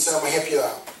food to eat, so I'm going to help you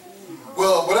out.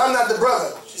 Well, but I'm not the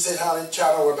brother. She said, honey,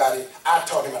 child, don't worry about it. I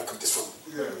taught him how to cook this food.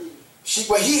 Yeah.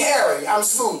 Well, he hairy. I'm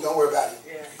smooth. Don't worry about it.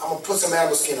 Yeah. I'm going to put some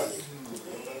animal skin on you.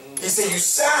 He said, you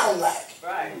sound like,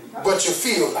 but you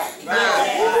feel like.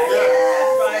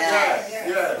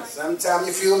 Sometimes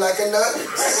you feel like a nut.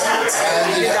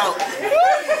 Sometimes you don't.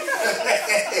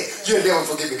 You'll never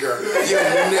forget me, girl. You'll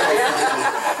never forget me.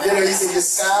 You know, he said, you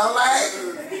sound like,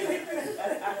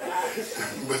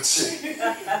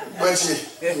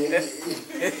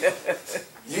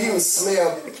 you even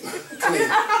smell clean.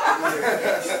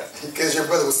 Because your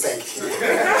brother was stinky.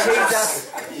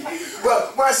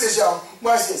 Well, watch this, y'all.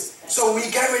 Watch this. So we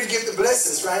got ready to give the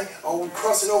blessings, right? Or we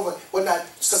crossing over, whatnot.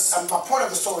 So my point of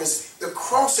the story is the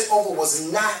crossing over was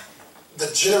not the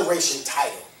generation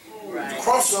title. Right. The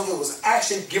crossing over was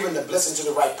actually giving the blessing to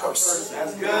the right person.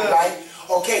 That's good. Right?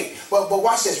 Okay, but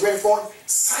watch this. Ready for it?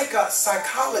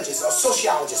 Psychologists, or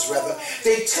sociologists rather,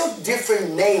 they took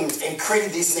different names and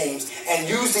created these names and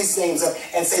used these names up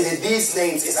and say that these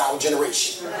names is our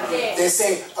generation. Right. They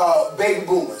say baby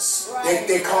boomers. Right.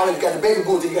 They call it, you got the baby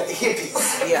boomers, you got the hippies.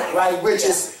 Yeah. Right, which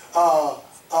is, no,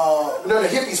 the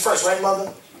hippies first, right,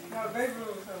 mother? No, baby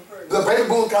boomers come first. The baby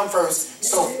boomers come first,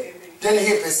 so then the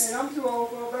hippies. And I'm too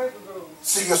old for a baby boomer.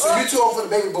 So you're too old for the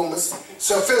baby boomers.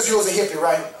 So Phyllis, you was a hippie,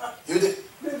 right? You did?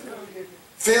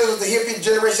 Phyllis was the hippie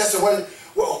generation. That's the one.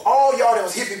 Well, all y'all that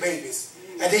was hippie babies,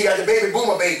 and then you got the baby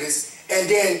boomer babies, and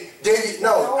then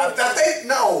I think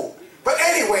no. But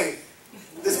anyway,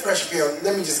 this pressure pill.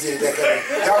 Let me just get it back up.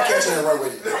 Y'all catch it and run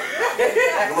with it.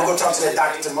 I'm gonna go talk to that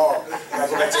doctor tomorrow. I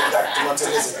go back to the doctor tomorrow and tell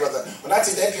listen, brother, when I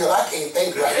take that pill, I can't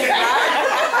think right.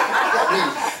 I mean,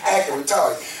 acting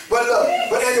retarded. But look.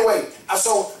 But anyway,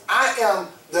 so I am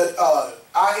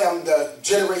the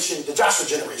generation, the Joshua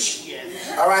generation.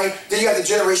 Yes. All right? Then you got the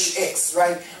generation X,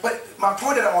 right? But my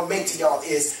point that I want to make to y'all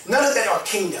is none of that are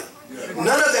kingdom.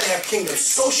 None of that have kingdom.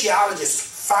 Sociologists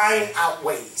find out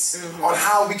ways on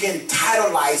how we can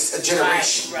titleize a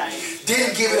generation. Right.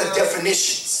 Then give it a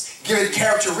definitions. Give it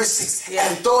characteristics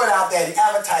and throw it out there and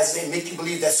advertise it and make you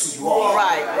believe that's who you are.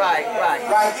 Right.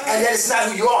 And that is not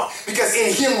who you are. Because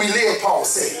in him we live, Paul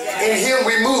said. In him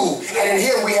we move. And in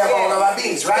him we have all of our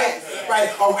beings, right? Right.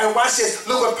 And watch this.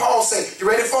 Look what Paul said. You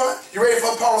ready for it? You ready for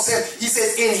what Paul said? He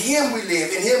says, in him we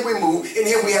live. In him we move. In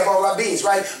him we have all our beings,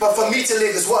 right? But for me to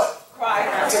live is what?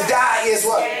 Christ. To die is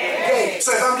what? Okay.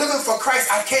 So if I'm living for Christ,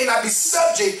 I cannot be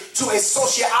subject to a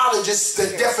sociologist's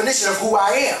definition of who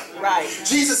I am. Right.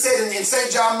 Jesus said in St.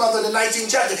 John, mother, the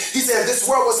 19th chapter, he said, if this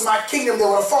world was my kingdom, they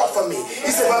would have fought for me. He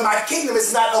said, but my kingdom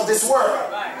is not of this world.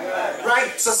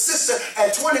 Right? So sister,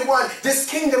 at 21, this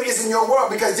kingdom is in your world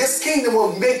because this kingdom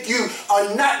will make you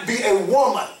not be a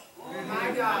woman. My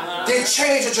God. They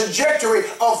change the trajectory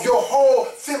of your whole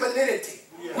femininity.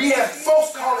 We have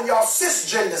folks calling y'all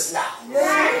cisgenders now.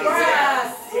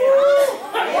 Yes.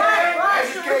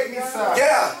 Educate me, son.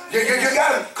 Yeah, you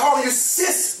got them calling you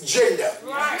cisgender.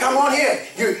 Come on here.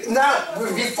 Now,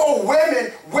 before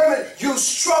women, you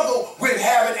struggle with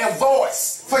having a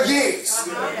voice for years.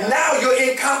 Now you're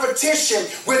in competition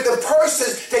with the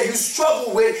person that you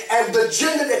struggle with and the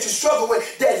gender that you struggle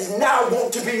with that is now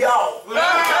want to be y'all.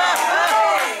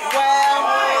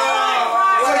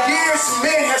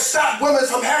 Men have stopped women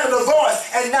from having a voice,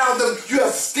 and now you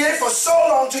have stayed for so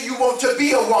long till you want to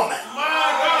be a woman.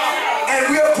 And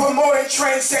we are promoting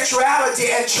transsexuality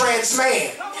and trans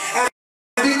man. And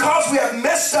because we have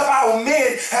messed up our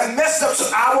men,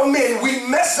 we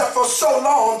messed up for so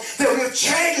long that we've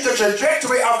changed the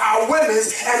trajectory of our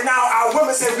women's, and now our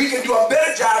women say we can do a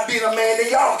better job being a man than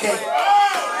y'all can.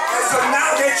 And so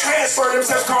now they transfer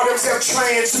themselves, call themselves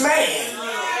trans man.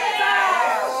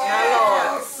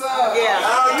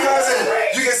 Cousin,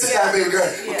 you can sit down, baby girl.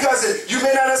 Cousin, you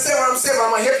may not understand what I'm saying, but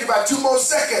I'm going to help you by 2 more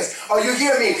seconds. Oh, you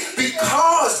hear me?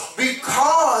 Because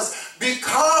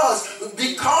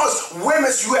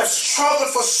women, you have struggled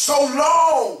for so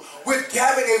long with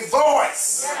having a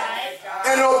voice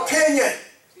and an opinion.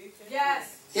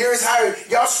 Yes. Here's how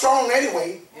y'all strong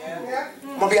anyway. I'm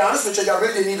going to be honest with you, y'all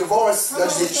really didn't need a voice. Y'all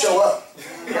just didn't show up.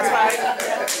 That's right.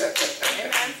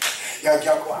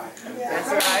 Y'all quiet. That's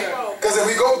right. Because if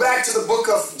we go back to the book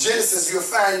of Genesis, you'll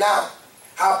find out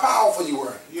how powerful you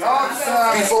were.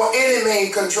 Before any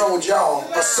man controlled y'all,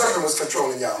 a serpent was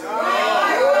controlling y'all.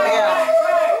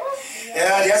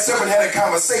 Yeah, that serpent had a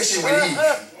conversation with Eve.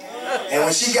 And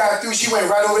when she got through, she went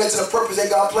right over there to the purpose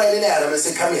that God planned in Adam and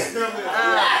said, come here. The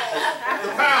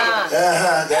power.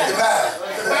 That's the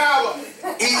power.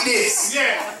 Eat this.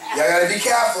 Y'all Y'all gotta be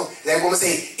careful. That woman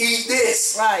say, eat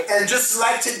this. Right. And just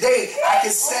like today, I can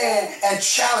stand and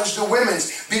challenge the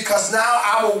women's, because now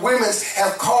our women's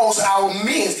have caused our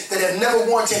men that have never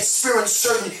wanted to experience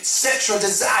certain sexual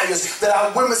desires, that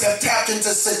our women's have tapped into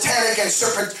satanic and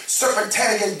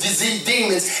serpentanic and disease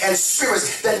demons and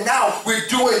spirits, that now we're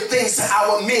doing things to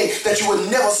our men that you were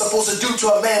never supposed to do to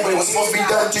a man, but it was supposed to be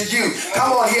done to you.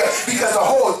 Come on here, because the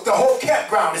whole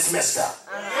campground is messed up.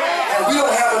 And we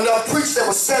don't have enough preachers that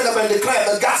will stand up and declare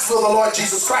the gospel of the Lord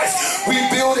Jesus Christ. We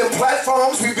build in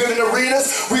platforms, we build in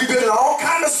arenas, we build in all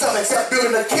kinds of stuff except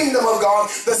building the kingdom of God,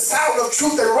 the sound of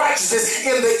truth and righteousness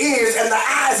in the ears and the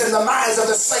eyes and the minds of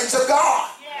the saints of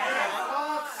God.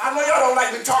 I know y'all don't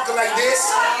like me talking like this.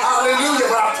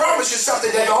 Hallelujah. But I promise you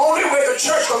something, that the only way the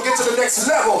church gonna get to the next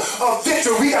level of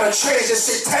victory, we gotta change this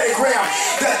satanic realm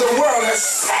that the world has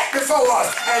set before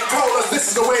us and told us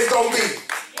this is the way it's gonna be.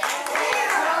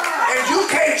 And you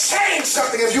can't change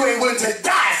something if you ain't willing to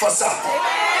die for something.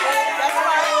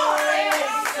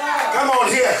 Come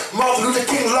on here. Martin Luther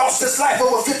King lost his life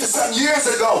over 50-something years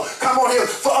ago. Come on here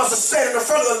for us to stand in the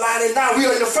front of the line, and now we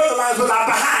are in the front of the lines with our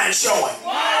behind showing.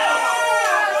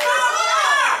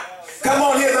 Come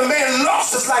on here, the man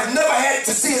lost his life, never had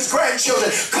to see his grandchildren,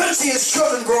 couldn't see his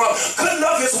children grow up, couldn't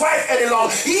love his wife any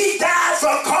longer. He died for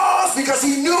a cause because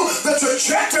he knew the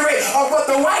trajectory of what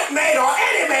the white man or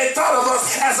any man thought of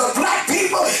us as a black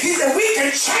people. He said, we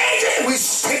can change it and we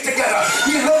stick together.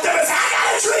 He looked up and said, I got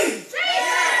a dream.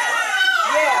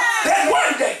 That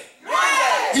one day.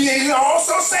 He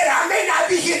also said, I may not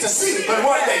be here to see it, but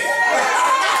one day.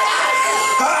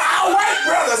 Our white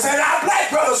brothers and our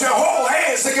black brothers shall hold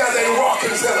hands together and walk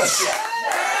in fellowship.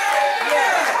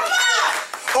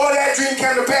 Or that dream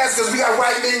came to pass because we got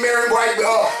white men marrying black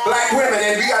women,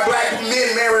 and we got black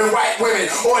men marrying white women.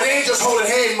 Or they ain't just holding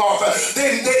hands, Martha.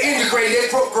 They integrate, they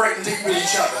procreate with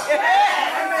each other.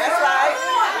 That's right.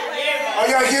 Are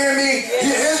y'all hearing me?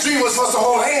 His dream was for us to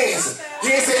hold hands. He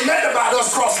ain't say nothing about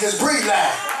us crossing his breed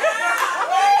line.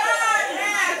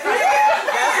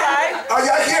 That's right. Are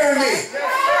y'all hearing me?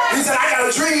 He said, I got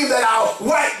a dream that our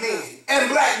white men and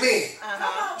black men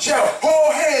shall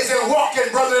hold hands and walk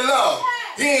in brotherly love.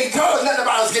 He ain't told us nothing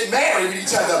about us getting married with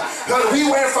each other, because we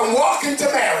went from walking to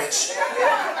marriage.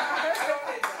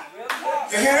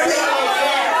 You hear me?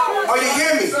 Are you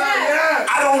hear me?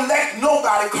 I don't let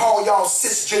nobody call y'all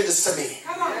cisgenders to me,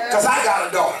 because I got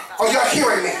a daughter. Are y'all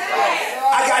hearing me?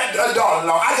 I got a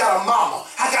daughter-in-law. I got a mama.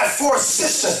 I got 4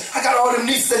 sisters. I got all them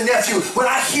nieces and nephews. When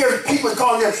I hear people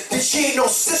calling them, she ain't no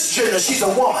cisgender. She's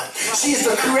a woman. She's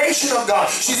the creation of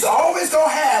God. She's always going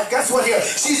to have, guess what here?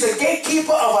 She's the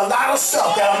gatekeeper of a lot of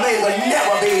stuff that a man would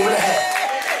never be able to have.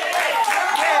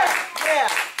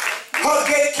 Her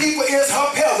gatekeeper is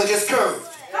her pelvic is curved.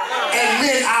 And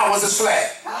men ours is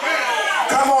flat.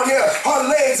 Come on here. Her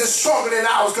legs are stronger than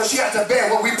ours because she has to bear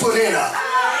what we put in her.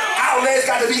 Our legs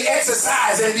got to be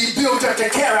exercised and be built up to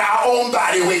carry our own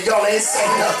body weight. Y'all ain't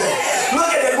saying nothing.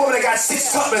 Look at that woman that got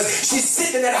 6 tuppers. She's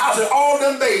sitting in that house with all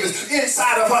them babies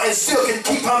inside of her and still can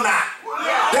keep her mouth.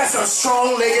 That's a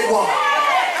strong-legged woman.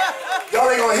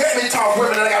 Y'all ain't gonna hear me talk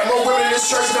women. I got more women in this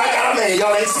church than I got a man.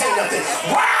 Y'all ain't saying nothing.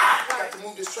 Wow! I got to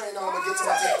move this train on and get to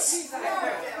my text.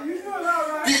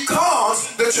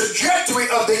 Because the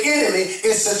trajectory of the enemy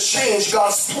is to change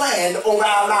God's plan over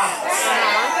our lives.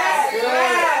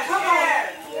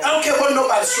 I don't care what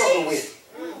nobody struggle with.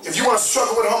 If you want to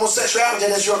struggle with homosexuality,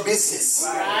 that's your business.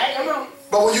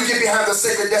 But when you get behind the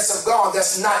sacred desk of God,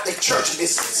 that's not the church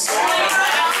business.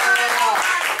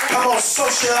 Come on,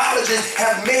 sociologists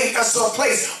have made us a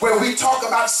place where we talk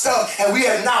about stuff and we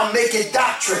have now make it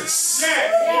doctrines.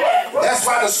 That's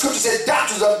why the scripture said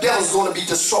doctrines of devils are going to be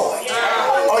destroyed.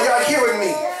 Are y'all hearing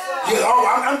me?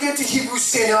 I'm getting to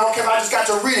Hebrews 10, and I don't care if I just got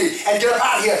to read it and get up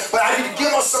out of here, but I need to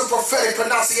give us some prophetic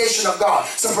pronunciation of God,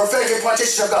 some prophetic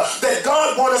impartation of God, that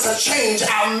God wants us to change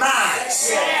our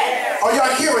minds. Are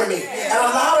y'all hearing me? And a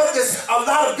lot of this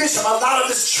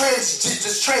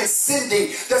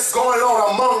transcending that's going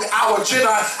on among our gender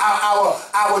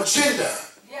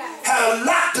had a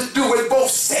lot to do with both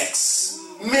sex.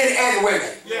 Men and women.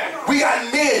 We got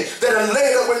men that are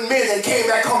laid up with men and came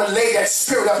back home and laid that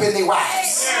spirit up in their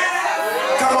wives.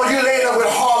 Come on, you laid up with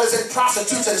harlots and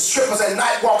prostitutes and strippers and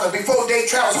night walkers, before day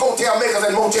travelers, hotel makers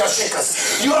and motel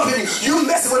shakers. You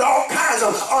messing with all kinds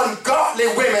of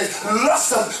ungodly women,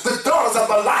 lust of the daughters of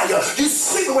Bellard. You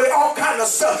sleeping with all kinds of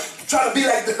stuff, trying to be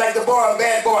like the boy,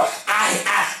 bad boy.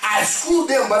 I screw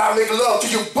them, but I make love to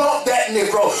you. Bump that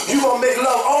Negro. You gonna make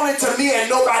love only to me and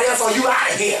nobody else, or you out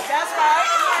of here. That's right.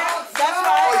 That's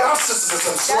right. Oh, y'all sisters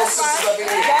are some slow sisters up in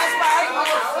here. That's right.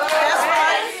 That's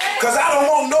right. Because I don't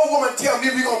want no woman tell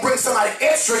me we're going to bring somebody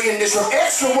extra in this room.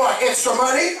 Extra what? Extra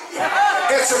money?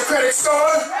 Extra credit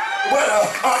score? What?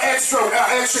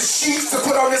 Extra sheets to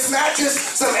put on this mattress?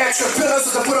 Some extra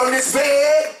pillows to put on this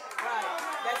bed?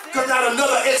 Because not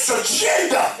another extra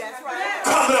gender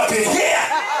coming up in here.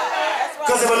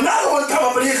 Because if another one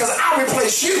come up in here, because I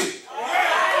replace you.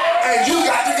 And you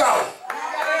got to go.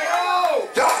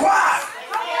 Y'all quiet.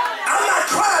 I'm not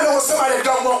crying over somebody that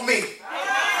don't want me.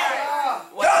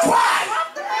 Y'all quiet.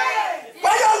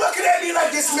 Why y'all looking at me like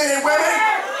this, men and women?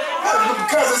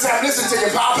 Because I'm listening to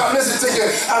you, Pop. I'm listening to you.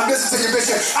 I'm listening to you,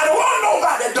 Bishop. I don't want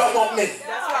nobody that don't want me.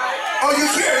 Oh, you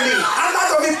hear me? I'm not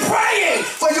going to be praying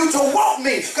for you to want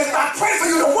me. Because if I pray for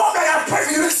you to want me, I pray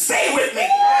for you to stay with me.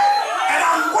 And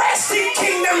I'm wasting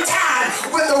kingdom time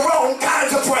with the wrong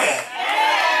kinds of prayer.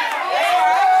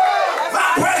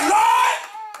 My prayer, Lord,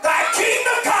 thy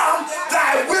kingdom come,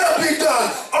 thy will be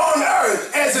done on earth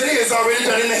as it is already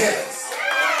done in the heavens.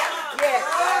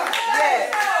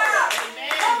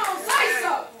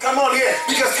 Come on here,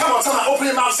 because come on, somebody open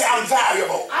your mouth and say, I'm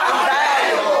valuable. I'm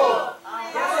valuable.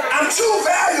 I'm too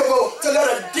valuable to let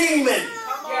a demon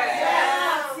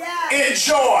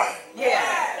enjoy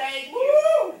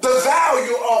the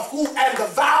value of who and the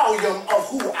volume of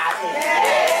who I am.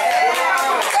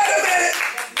 Wait a minute.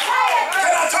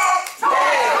 Can I talk?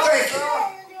 Thank you.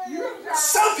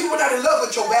 Some people not in love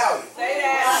with your value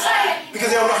because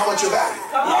they don't know how much you value.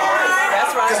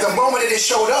 That's right. Because the moment that it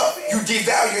showed up, you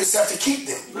devalue yourself to keep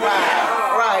them. Right.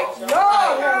 Right.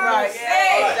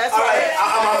 That's right.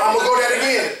 I'm going to go there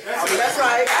again. That's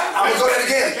right. I'm going to go there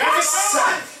again.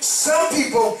 Some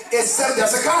people, that's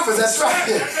a conference, that's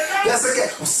right.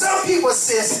 Some people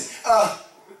says,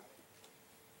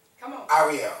 come on.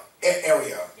 Ariel.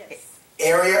 Yes.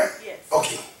 Area? Yes.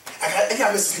 Okay. I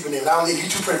got Mrs. people names. I don't need you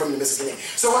two pray for me to miss the name.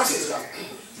 So watch this. I'm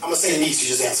going to say niece, you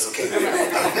just answer, okay?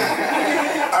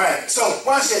 All right, so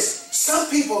watch this. Some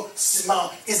people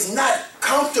is not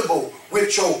comfortable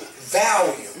with your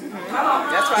volume.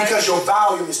 That's right. Because your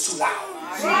volume is too loud.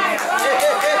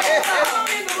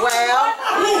 Well,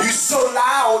 you're so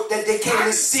loud that they can't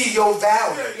even see your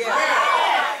value. I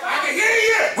can hear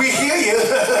you. We hear you.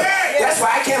 That's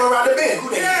why I came around the bend. Who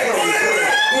that?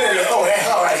 Oh, that's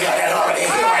all right here. That's all right here.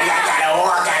 I got it.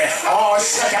 Oh,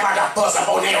 shit, I'm about to bust up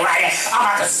on that right here. I'm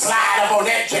about to slide up on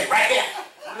that chick right there.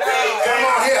 Come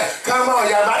on here. Come on,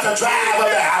 y'all. I'm about to drive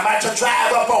up there. I'm about to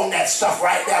drive up on that stuff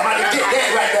right there. I'm about to get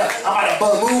that right there. I'm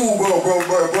about to move, bro,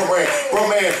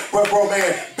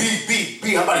 man. Beat.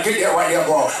 I'm about to get that right there,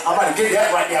 bro. I'm about to get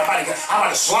that right there. I'm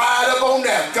about to slide up on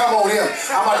that. Come on here.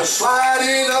 I'm about to slide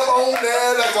in up on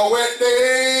there like a wet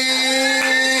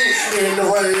day in the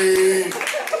rain.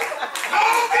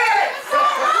 Okay.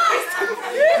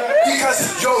 Because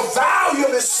your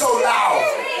volume is so loud.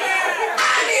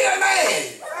 I need a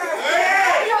man.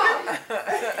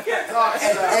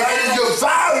 And your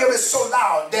volume is so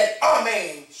loud that a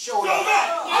man showed up.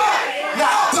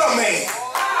 Not the man.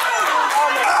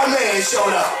 A man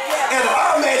showed up. And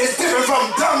a man is different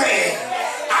from the man.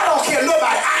 I don't care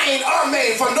nobody. I ain't a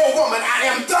man for no woman.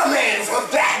 I am the man for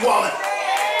that woman.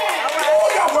 Oh,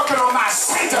 y'all working on my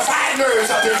sanctified nerves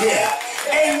up in here.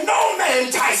 Ain't no man,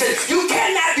 Tyson. You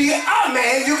cannot be a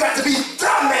man. You got to be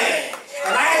the man.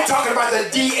 And I ain't talking about the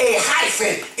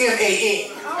D-A-M-A-N.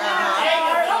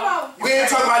 We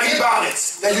ain't talking about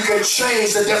ebonics that you can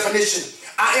change the definition.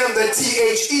 I am the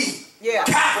T-H-E,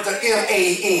 capital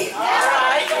M-A-N.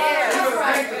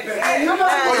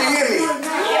 Oh, you hear me?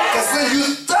 Because when you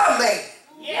the man,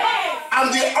 I'm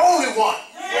the only one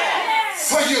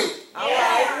for you.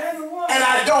 And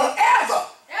I don't ever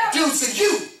do to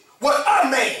you what a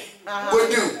man would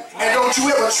do. And don't you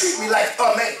ever treat me like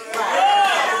a man.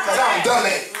 Because I'm the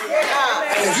man.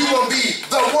 And if you're going to be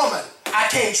the woman, I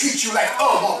can't treat you like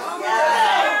a woman.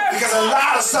 Because a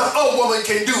lot of stuff a woman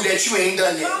can do that you ain't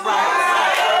done yet.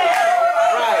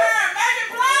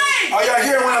 Are y'all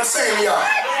hearing what I'm saying, y'all?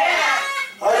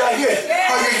 Are y'all hearing?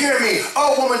 Are you hearing me?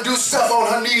 A woman do stuff on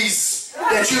her knees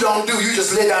that you don't do. You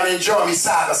just lay down and enjoy me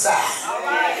side by side.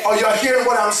 Are y'all hearing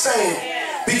what I'm saying?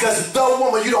 Because the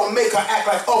woman, you don't make her act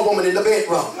like a woman in the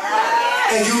bedroom.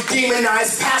 And you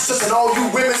demonize pastors and all you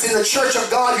women in the church of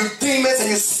God, you demons and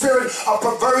you spirit of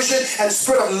perversion and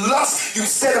spirit of lust. You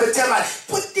said every time, like,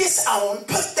 put this on,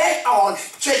 put that on.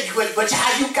 But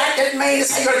how you got that man,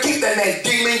 is how you gotta keep that man.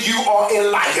 Demon, you are a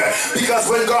liar. Because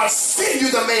when God sends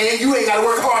you the man, you ain't gotta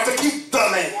work hard to keep the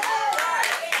man.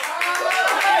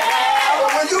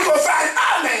 But when you go find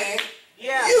a man,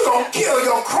 you gonna kill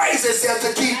your crazy self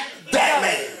to keep that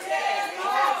man.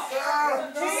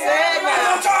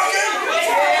 I'm talking.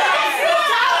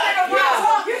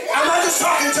 I'm not just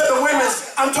talking to the women.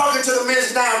 I'm I'm talking to the men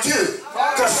now too.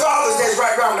 Because Father's Day is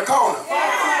right around the corner.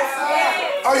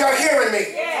 Are y'all hearing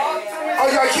me?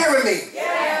 Are y'all hearing me?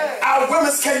 Our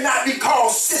women cannot be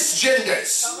called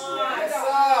cisgenders.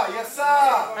 Yes,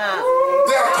 sir.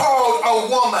 They're called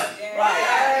a woman.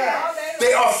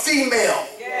 They are female.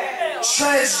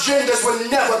 Transgenders will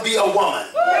never be a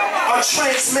woman. A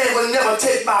trans man will never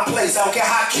take my place. I don't care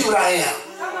how cute I am.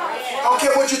 I don't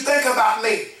care what you think about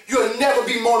me. You'll never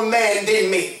be more man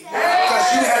than me.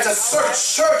 Because you had to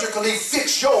surgically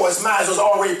fix yours. Mine was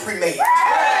already pre-made.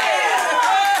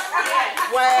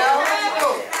 Well.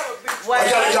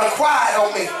 Y'all quiet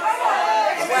on me.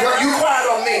 You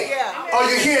quiet on me. Are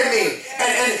you hearing me?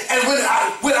 And when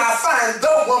I find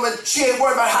the woman, she ain't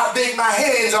worried about how big my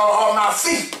hands are or my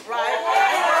feet. Right.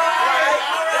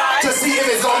 To see if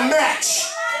it's gonna match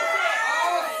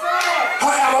her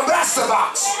alabaster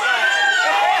box.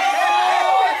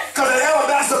 Because an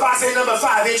alabaster box ain't number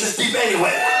 5 inches deep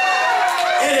anyway.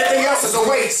 Anything else is a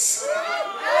waste.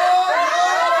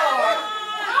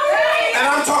 And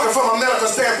I'm talking from a medical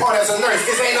standpoint as a nurse.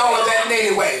 It ain't all of that in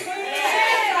any way.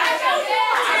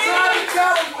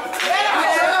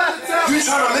 You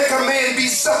trying to make a man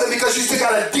be something because you still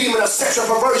got a demon of sexual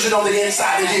perversion on the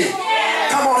inside of you.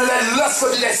 Come on, that lust for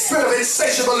you, that spirit of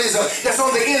insatiabilism that's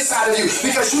on the inside of you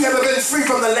because you haven't been free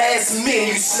from the last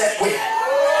men you slept with.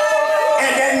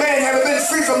 And that man haven't been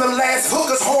free from them last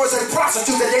hookers, whores, and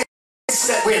prostitutes that they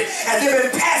slept with. And they've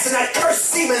been passing that cursed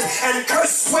semen and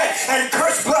cursed sweat and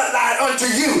cursed bloodline unto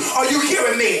you. Are you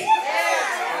hearing me?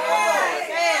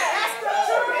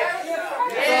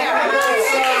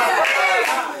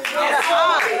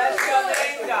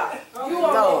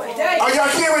 Are y'all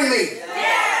hearing me?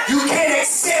 You can't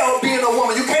excel being a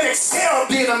woman. You can't excel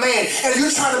being a man. And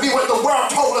you're trying to be what the world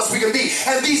told us we can be.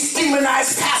 And these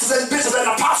demonized pastors and bishops and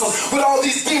apostles with all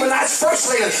these demonized first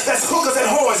ladies, that's hookers and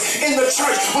whores in the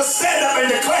church, will stand up and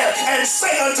declare and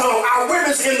say unto our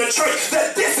women in the church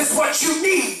that this is what you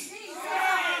need.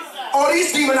 All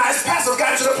these demonized pastors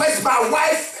got to the place, my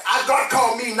wife, God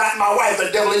called me not my wife,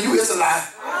 the devil in you is a lie.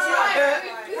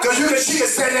 Because she can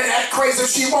stand there and act crazy if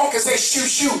she won't and say, shoot,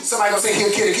 shoot. Somebody gonna say, here,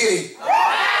 kitty, kitty.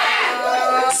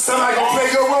 Somebody gonna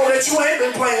play your role that you ain't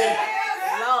been playing.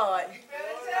 Lord.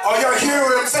 Are y'all hearing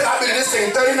what I'm saying? I've been in this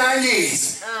thing 39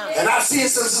 years. And I've seen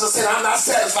some sisters say, I'm not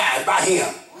satisfied by him.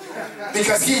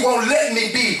 Because he won't let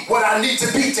me be what I need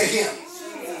to be to him.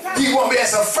 He won't be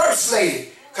as a first lady.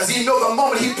 Because he knows the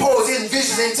moment he pours in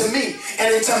vision into me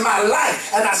and into my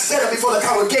life, and I stand up before the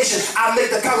congregation, I make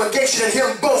the congregation and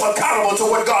him both accountable to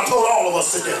what God told all of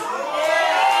us to do.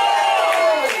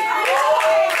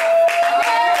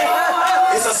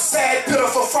 It's a sad,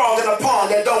 pitiful frog in a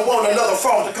pond that don't want another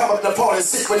frog to come up in the pond and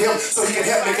sit with him so he can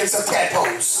help making some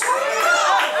tadpoles.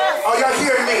 Are y'all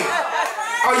hearing me?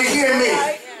 Are you hearing me?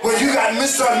 When you got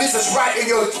Mr. and Mrs. Right in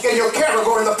your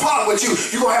category in the pond with you,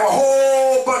 you're going to have a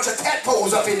whole bunch of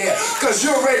tadpoles up in there because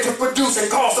you're ready to produce and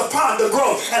cause the pond to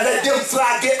grow and let them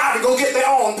fly, get out and go get their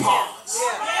own ponds.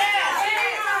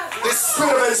 This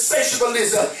spirit of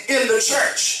insatiabilism in the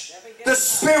church, the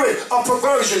spirit of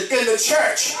perversion in the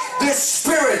church, this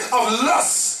spirit of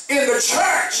lust in the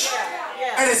church,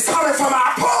 and it's coming from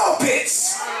our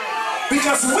pulpits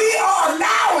because we are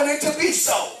allowing it to be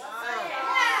so.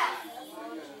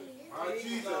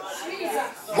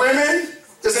 Women,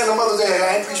 this ain't a Mother's Day.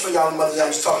 I ain't preaching for y'all on Mother's Day.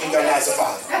 I'm just talking to y'all as a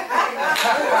father.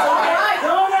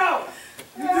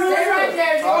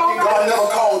 God never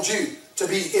called you to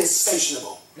be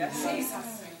insatiable.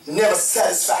 Never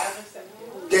satisfied.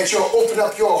 That you'll open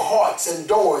up your hearts and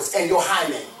doors and your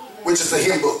hymen, which is the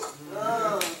hymn book.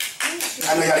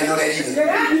 I know y'all didn't know that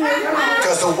either.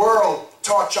 Because the world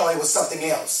taught y'all it was something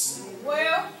else.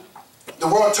 The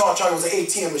world taught y'all it was an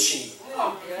ATM machine.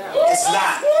 It's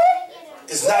not.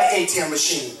 It's not an ATM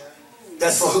machine.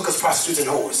 That's for hookers, prostitutes, and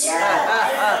whores.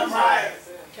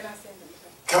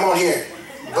 Come on here.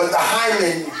 But the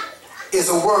hymen is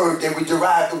a word that we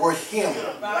derive the word hymn,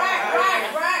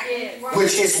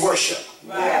 which is worship.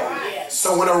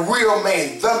 So when a real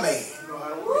man, the man,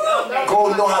 go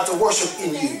know how to worship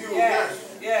in you.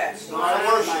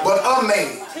 But a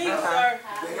man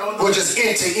will just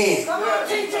enter in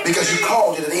because you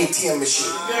called it an ATM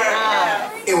machine.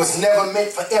 It was never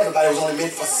meant for everybody. It was only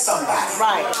meant for somebody.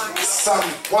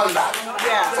 One body.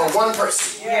 For one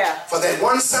person. For that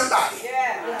one somebody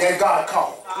that God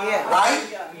called. Right?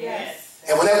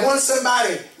 And when that one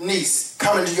somebody niece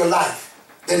come into your life,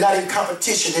 they're not in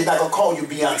competition. They're not going to call you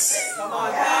Beyonce.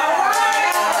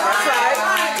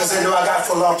 Because they know I got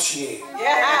voluptuous.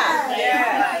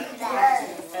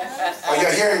 Are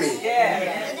y'all hearing me?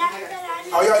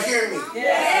 Are y'all hearing me?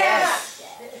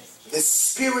 The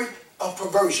spirit of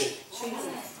perversion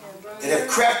that have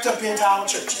crept up into our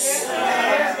churches.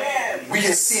 We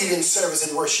can see it in service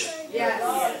and worship.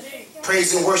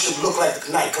 Praise and worship look like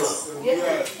the nightclub.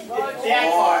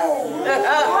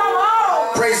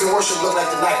 Praise and worship look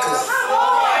like the nightclub.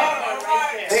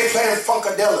 They playing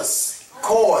funkadelas,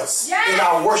 chords in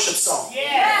our worship song.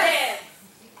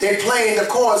 They playing the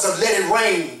chords of Let It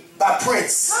Rain by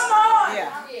Prince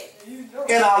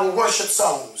in our worship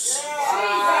songs.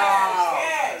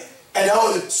 And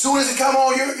as soon as it come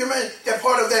on, you remember that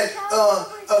part of that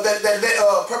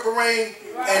Purple Rain,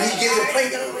 and he gets it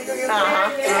playing,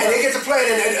 and they get to play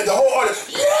it, and the whole audience,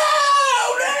 yeah!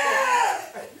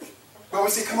 But we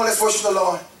say, come on, let's worship the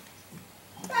Lord.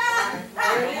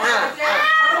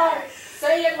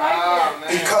 Say it right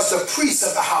there. Because the priests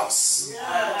of the house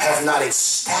have not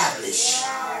established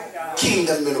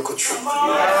kingdom miracle truth.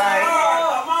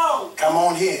 Come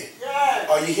on here.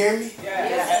 Are you hearing me?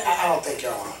 I don't think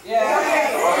y'all are.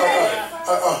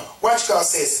 Watch God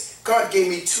says. God gave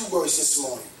me 2 words this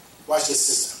morning. Watch this,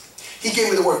 sister. He gave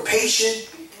me the word patient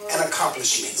and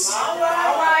accomplishments. All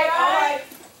right.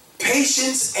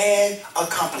 Patience and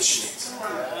accomplishments.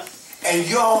 And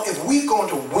y'all, if we're going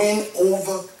to win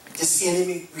over this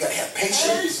enemy, we got to have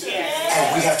patience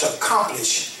and we have to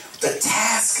accomplish the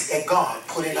task that God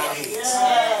put in our hands.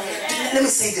 Let me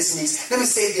say this, niece. Let me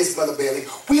say this, Brother Bailey.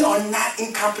 We are not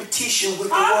in competition with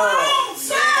the world.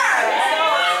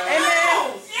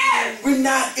 Amen. We're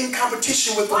not in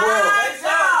competition with the world.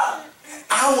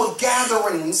 Our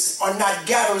gatherings are not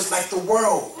gatherings like the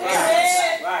world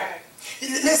gathers.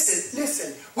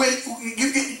 Listen.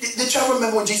 Did y'all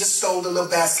remember when Jesus stole the little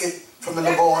basket from the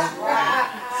little boy?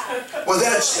 Was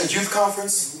that a youth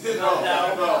conference?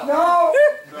 No.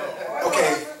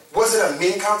 Okay. Was it a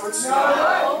men conference?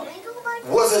 No.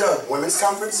 Was it a women's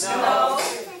conference? No.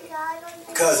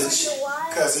 Cousin.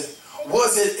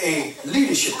 Was it a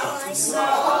leadership conference?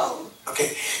 No.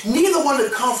 Okay. Neither one of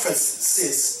the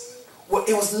conferences, well,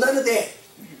 it was none of that.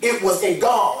 It was a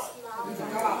God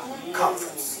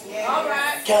conference. All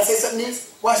right. Can I say something,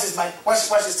 Niece? Watch this, Mike. Watch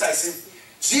this, Tyson.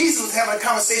 Jesus was having a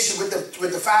conversation with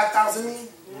the 5,000 men.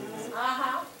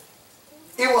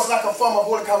 It was like a form of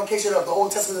holy convocation of the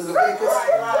Old Testament and Leviticus,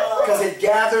 because it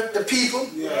gathered the people.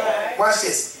 Watch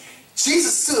this.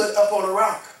 Jesus stood up on a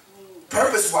rock.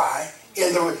 Purpose why?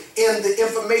 In the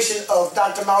information of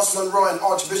Dr. Mouse Monroe and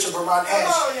Archbishop Baron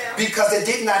Ash, because they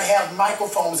did not have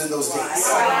microphones in those days.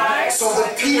 So the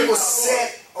people was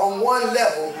set on one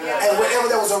level, and wherever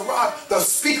there was a rock, the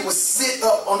speaker would sit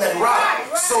up on that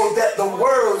rock so that the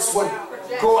words would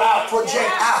go out, project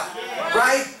out,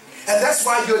 right? And that's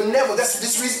why you're never, that's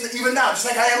this reason, even now, just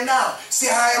like I am now. See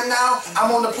how I am now?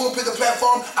 I'm on the pulpit, the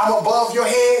platform, I'm above your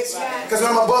heads, because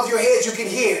when I'm above your heads, you can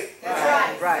hear.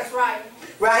 That's right.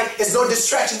 Right? It's no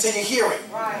distraction to your hearing.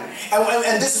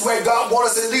 And this is where God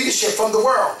wants us in leadership from the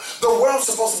world. The world's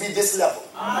supposed to be this level.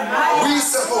 We're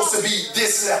supposed to be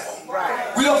this level.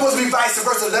 We're not supposed to be vice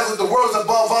versa level. The world's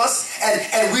above us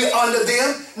and we're under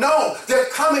them. No, they're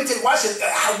coming to watch it.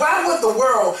 Why would the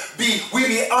world be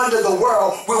under the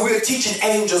world when we're teaching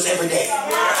angels every day?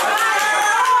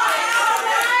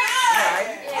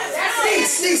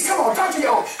 Sneeze, come on, talk to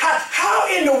your own. How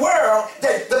in the world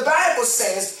that the Bible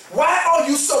says, why are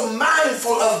you so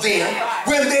mindful of them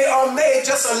when they are made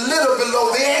just a little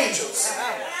below the angels?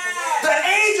 The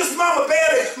angels, Mama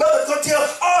Bailey, Mother Clotilde,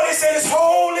 all they say is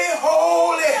holy,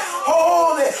 holy,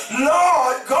 holy,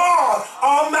 Lord God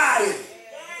Almighty.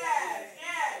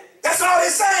 That's all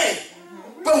they're saying.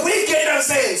 But we get up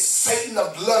saying, Satan, the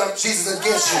blood of Jesus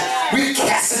against you. We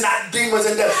casting out demons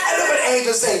and devils. And look what the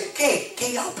angels say, can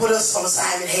y'all put us on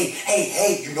assignment?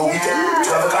 Hey, you know we can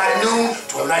 12 o'clock at noon,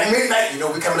 12 at midnight, you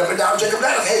know we coming up and down Jacob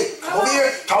Ladder. Hey, come over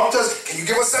here, talk to us. Can you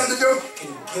give us something to do? Can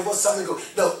you give us something to do?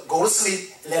 No, go to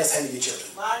sleep and let us handle your children.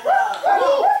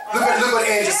 Look what the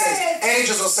angels say.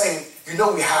 Angels are saying, you know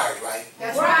we hired, right?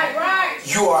 That's right.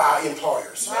 You are our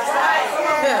employers.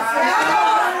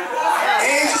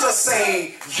 Angels are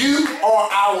saying, you are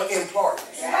our employers.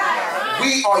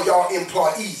 We are your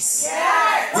employees.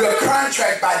 We are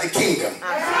contracted by the kingdom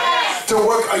to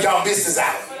work on y'all business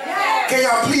hours. Can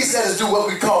y'all please let us do what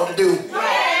we called to do?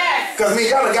 Because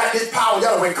y'all done got this power,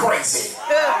 y'all done went crazy.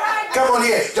 Come on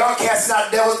here. Y'all casting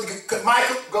out devils.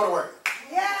 Michael, go to work.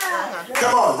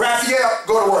 Come on. Raphael,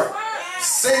 go to work.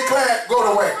 Sinclair,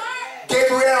 go to work.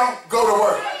 Gabriel, go to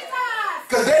work.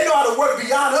 Because they know how to work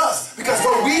beyond us. Because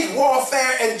what we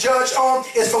warfare and judge on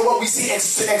is for what we see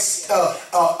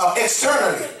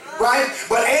externally. Right?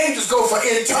 But angels go for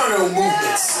internal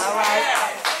movements.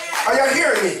 Are y'all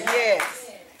hearing me? Yes.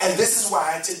 And this is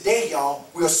why today, y'all,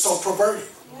 we are so perverted.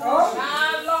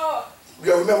 My Lord.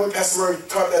 You remember when Pastor Murray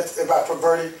talked about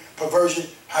perverted? perversion,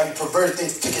 how you perverted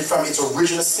things, take it from its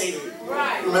original state.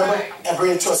 Right. Remember? Right. And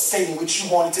bring it to a state in which you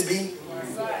want it to be.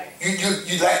 Right.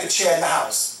 You like the chair in the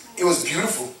house. It was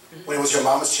beautiful when it was your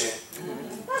mama's chair.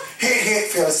 Here,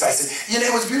 Phyllis Tyson. You know,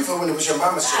 it was beautiful when it was your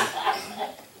mama's chair.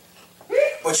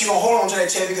 But you're going to hold on to that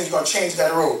chair because you're going to change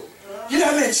that road. You know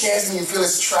how many chairs me and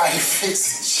Phyllis tried to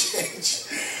fix and change?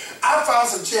 I found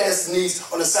some chairs, Denise,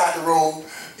 on the side of the road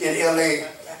in L.A.,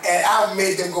 and I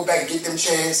made them go back and get them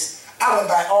chairs. I went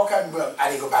by all kinds of, well, I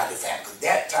didn't go by the fabric.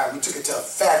 That time, we took it to a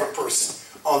fabric person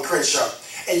on Crenshaw.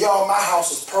 And y'all, my house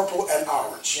was purple and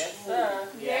orange. Yes, sir.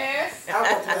 Yes. I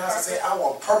walked in the house and said, I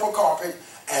want purple carpet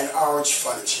and orange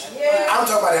furniture. Yeah. I'm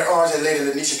talking about that orange that Lady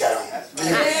Lanisha got on.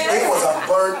 It was a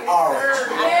burnt orange.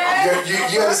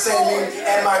 You understand me?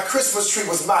 And my Christmas tree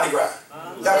was Mardi Gras.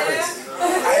 Y'all crazy.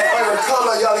 I had every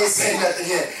color, y'all ain't saying nothing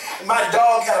here. My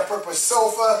dog had a purple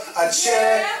sofa, a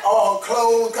chair, all her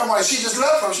clothes. Come on, she just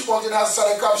loved her. She walked in the house and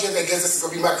saw that carpet. She said, I guess this is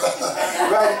going to be my color.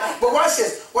 Right? But watch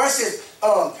this. Watch this.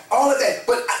 All of that.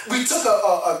 But we took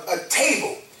a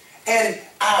table and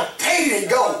I painted it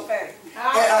gold. And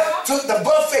I took the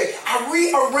buffet, I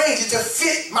rearranged it to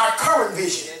fit my current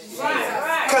vision.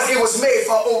 Right. Because it was made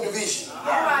for older vision. All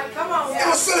right. Come on. It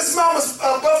was Phyllis' mama's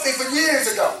buffet for years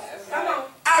ago. Come on.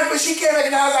 When she came back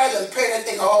in the house, I just painted that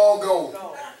thing all gold.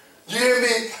 You hear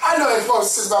me? I know it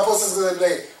folks, since my folks the other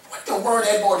day, what the word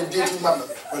that boy did to mama?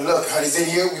 Well, look, honey's in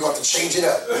here, we got to change it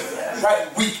up. Right?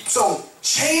 So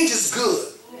change is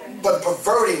good, but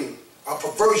perversion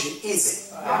isn't.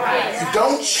 You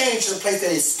don't change to the place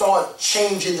that it start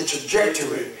changing the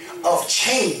trajectory of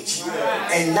change,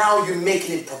 and now you're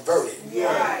making it perverted.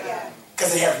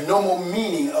 Because it have no more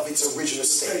meaning of its original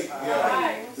state.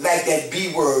 Like that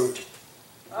B word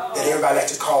that everybody like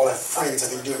to call a friends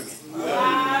of endearment.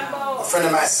 A friend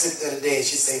of mine slipped the other day and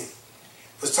she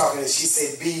was talking and she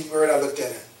said, B word. I looked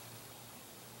at her.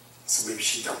 So maybe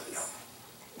she don't know.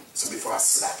 So before I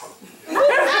slap her,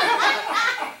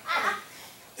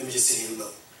 let me just sit here and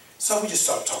look. So we just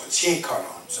started talking. She ain't caught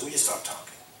on, so we just started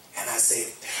talking. And I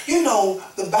said, you know,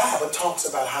 the Bible talks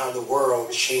about how the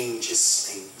world changes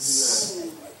things.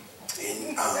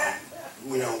 And,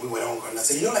 you know, we went on and I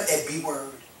said, you know, like that B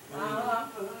word?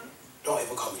 Don't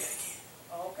ever call me that again.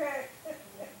 Okay.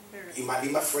 You might be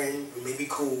my friend, we may be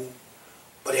cool,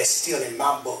 but it's still in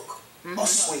my book a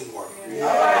swing word. You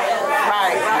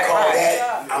call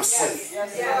that, I'm swinging.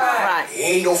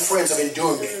 Ain't no friends of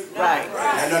endearment.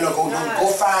 No, go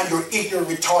find your ignorant,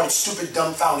 retarded, stupid,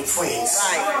 dumbfounded friends.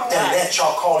 That let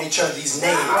y'all call each other these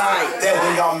names. That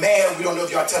when y'all mad, we don't know if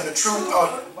y'all telling the truth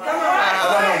or...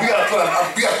 No, we gotta put a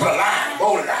line,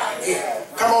 bowling line here.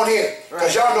 Come on here.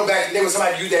 Because y'all know back then when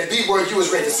somebody used that B word, you was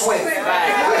ready to swing.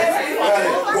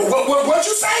 What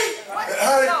you say?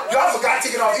 Y'all forgot to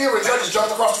take it off earrings, y'all just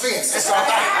jumped across the fence. That's all right.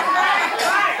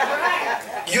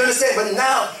 You understand? But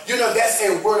now, you know, that's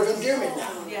a word of endearment now.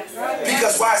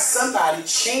 Because why somebody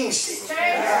changed it.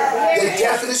 The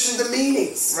definition, the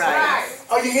meanings.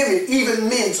 Oh, you hear me? Even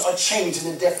men's are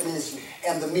changing the definition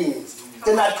and the meanings.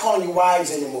 They're not calling you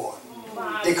wives anymore.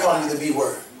 They're calling you the B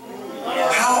word.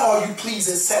 How are you pleased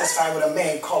and satisfied with a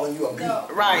man calling you a B?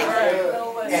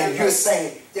 And you're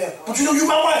saying, yeah, but you know, you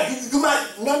my wife. You my...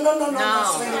 No.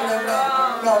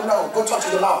 Go talk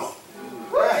to your mama.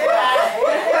 Call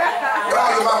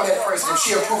your mama that first. If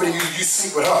she approving you, you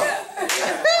sleep with her.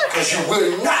 Because you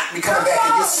will not be coming back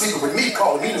and you're sleeping with me,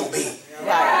 calling me no B.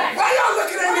 Why y'all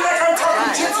looking at me like I'm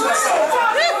talking gypsy or something?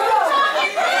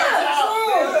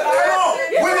 Come on.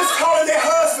 Women's calling their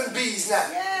husband B's now.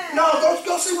 No,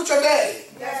 go sleep with your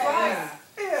daddy. That's right.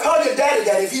 Call your daddy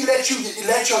that. If he let your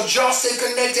jaw stay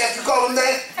connected after you call him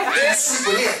that, then you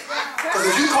sleep with him. Because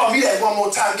if you call me that one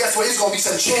more time, guess what? It's going to be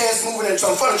some chairs moving and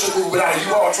some furniture moving out of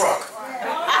you all truck.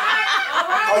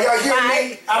 Are y'all hearing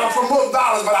me? I don't promote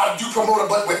violence, but I do promote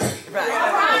a butt whipping.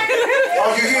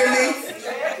 Are you hearing me?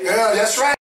 Yeah, that's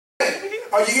right.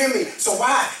 Are you hearing me? So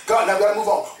why? God, now we got to move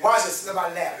on. Why is this?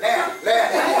 Somebody laugh.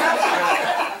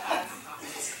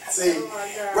 See?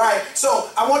 Right. So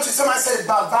I want you, somebody said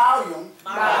my volume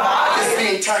is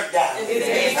being turned down.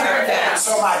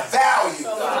 So my value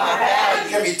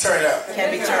can be turned up.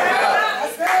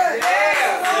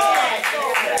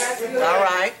 All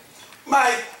right.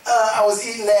 I was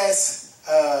eating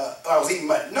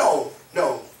Monday. No,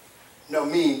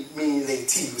 me and Lady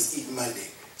T was eating Monday.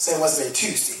 So it wasn't been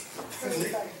Tuesday.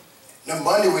 No,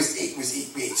 Monday was eat,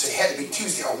 so it had to be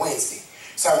Tuesday or Wednesday.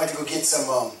 So I went to go get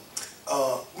some,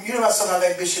 you know about something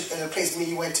like Bishop, the place me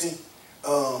you went to?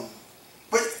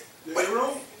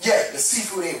 Yeah, the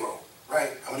seafood egg roll, right?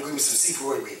 I'm going to go get some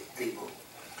seafood egg roll.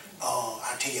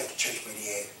 I'll tell you after church where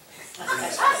they at.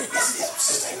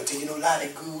 Sister, I ain't gonna tell you no lie,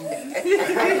 they good.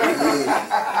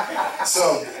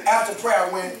 So after prayer,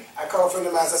 I called a friend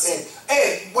of mine. I said,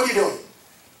 hey, what are you doing?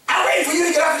 I'm ready for you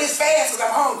to get off of this fast because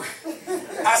I'm hungry.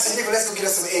 I said, nigga, let's go get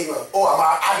us some egg roll. Oh,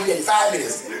 I'll be there in 5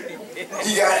 minutes.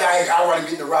 He got I wanted to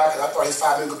get in the ride because I thought his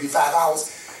 5 minutes would be 5 hours.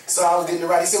 So I was getting the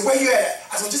ride. He said, where you at?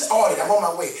 I said, just order it. I'm on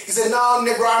my way. He said, no,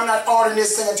 nigga, I'm not ordering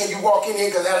this thing until you walk in here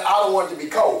because I don't want it to be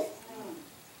cold.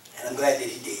 And I'm glad that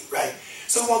he did, right?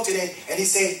 So I walked in and he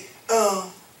said,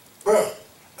 bro,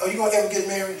 are you going to ever get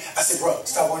married? I said, bro,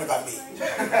 stop worrying about me.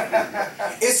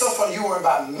 It's so funny you worry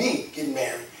about me getting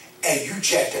married and you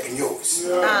jacked up in yours.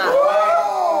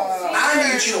 I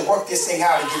need you to work this thing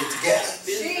out and get it together.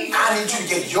 I need you to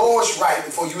get yours right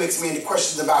before you ask me any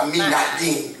questions about me not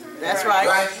being. That's right.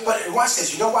 Right? But watch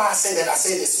this. You know why I say that? I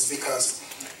say this is because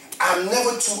I'm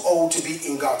never too old to be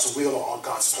in God's will or on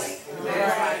God's plan.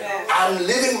 I'm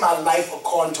living my life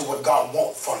according to what God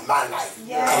wants for my life and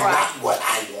not what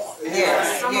I want.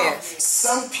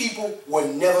 Some people were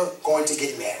never going to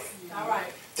get married.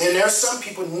 Then there are some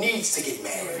people needs to get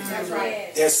married.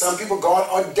 There's some people God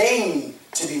ordained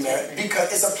to be married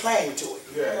because it's a plan to it.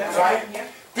 Right?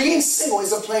 Being single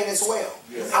is a plan as well.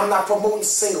 I'm not promoting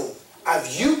single.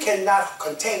 If you cannot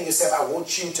contain yourself, I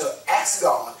want you to ask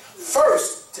God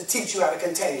first to teach you how to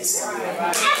contain yourself.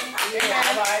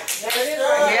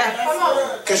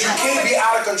 Because you can't be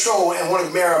out of control and want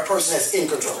to marry a person that's in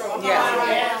control.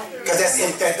 Because that's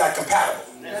not compatible.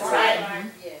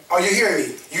 Are you hearing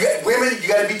me? Women, you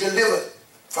got to be delivered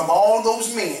from all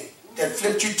those men that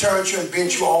flipped you, turned you, and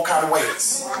bent you all kind of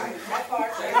ways.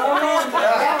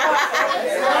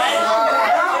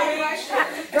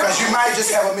 Because you might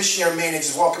just have a missionary man and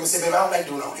just walk up and say, baby, I don't like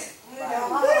doing all that.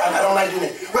 I don't like doing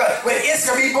it. Well, it's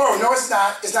going to be boring. No, it's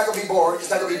not. It's not going to be boring. It's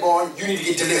not going to be boring. You need to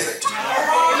get delivered.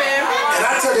 And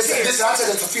I tell this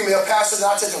to female pastors,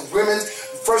 and I tell this to women,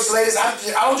 first ladies. I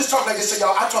don't just talk like this to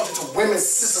y'all. I talk to women,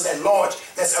 sisters at large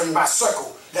that's in my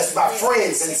circle. That's my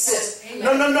friends and sisters.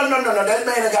 No. That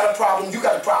man ain't got a problem. You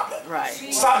got a problem. Right.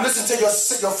 Stop listening to your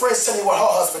friends tell you what her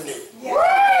husband did.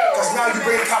 Because now you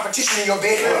bring competition in your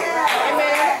bedroom.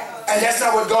 And that's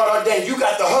not what God ordained. You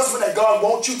got the husband that God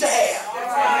wants you to have.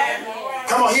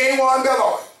 Come on, he ain't Juan,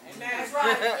 Bellard.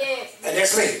 And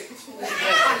that's me.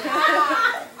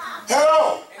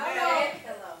 Hello.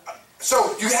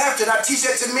 So you have to not teach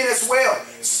that to men as well.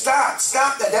 Stop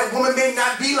that. That woman may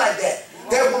not be like that.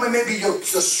 That woman may be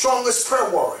the strongest prayer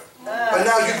warrior. But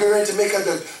now you're going to make her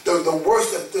the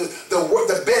worst,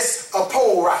 the best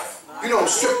pole rider. You know,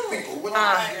 strip people.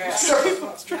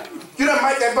 Stripper. You know,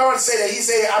 Mike that Barnes say that. He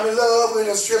said, I'm in love with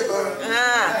a stripper.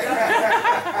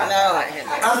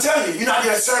 I'm telling you, I did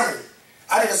a sermon.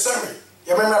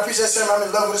 You remember I preached that sermon, I'm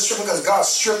in love with a stripper because God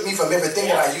stripped me from everything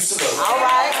that I used to love. All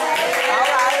right.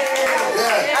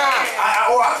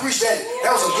 I preached that.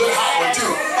 That was a good hot one too.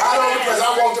 I don't know because I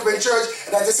walked up in church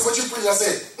and I just said, what you preach? I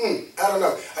said, I don't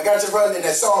know. I got to running in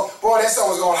that song. Boy, that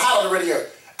song was going hot on the radio.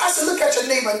 I said, look at your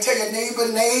neighbor and tell your neighbor,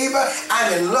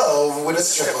 I'm in love with a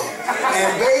stripper.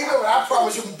 And baby, I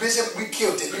promise you, Bishop, we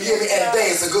killed it. You hear me? And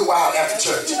it's a good while after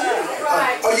church.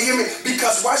 Oh, you hear me?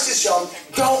 Because watch this, y'all.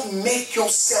 Don't make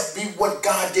yourself be what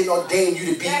God didn't ordain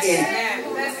you to be in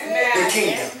the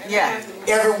kingdom.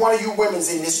 Every one of you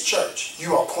women's in this church,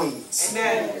 you are queens.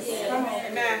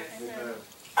 Amen.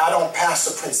 I don't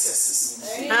pastor princesses.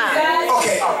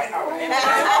 Okay, all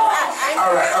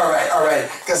right.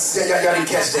 Because y'all didn't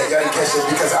catch that.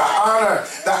 Because the honor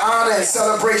and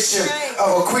celebration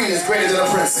of a queen is greater than a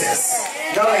princess.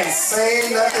 Y'all ain't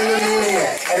saying nothing to me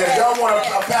here. And if y'all want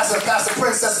a pastor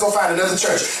princess, go find another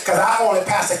church. Because I only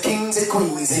pastor kings and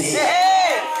queens in here.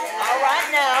 All right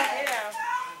now.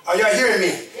 Are y'all hearing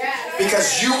me?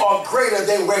 Because you are greater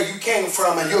than where you came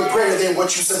from, and you're greater than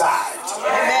what you survived.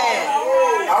 Amen.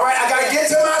 All right, I got to get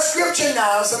to my scripture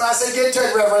now. Somebody say, get to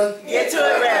it, Reverend. Get to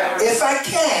it, Reverend. If I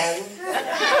can.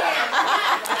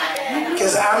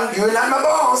 Because you're not my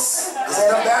boss. This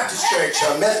ain't a Baptist church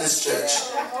or a Methodist church.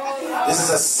 This is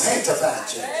a sanctified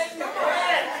church.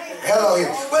 Hello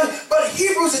here. But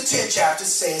Hebrews the 10th chapter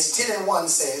says, 10:1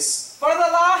 says, for the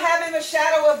law having a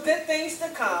shadow of good things to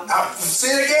come. Say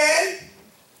it again.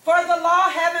 For the law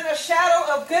having a shadow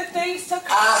of good things to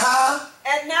come.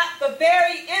 And not the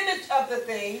very image of the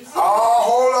things. Oh,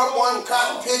 hold up one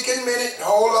cotton picking minute.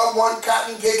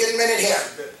 Here.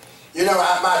 You know,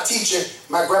 my teacher,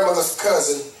 my grandmother's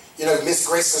cousin, Miss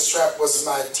Grayson Strap was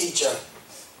my teacher.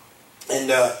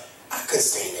 And I couldn't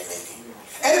stand that lady.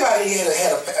 Anybody here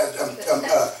had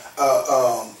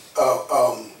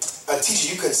a teacher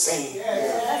you couldn't stand?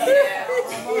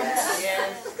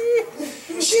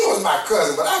 She was my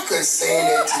cousin, but I couldn't stand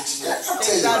that teacher.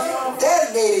 tell you,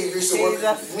 that lady used to work.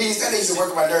 That lady used to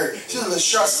work on my nerve. She was a little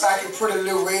short, stocky, pretty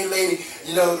little red lady.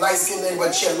 You know, light skinned lady,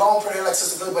 but she had long, pretty hair like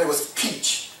Sister Philly, but it was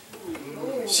peach.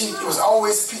 It was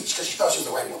always peach because she thought she was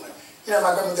a white woman. You know,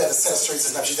 my grandmother had to set us straight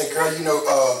sometimes. She said, "Girl, you know,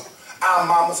 our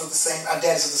mamas are the same, our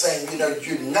daddies are the same. You know,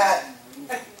 you're not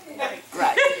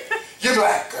right. You're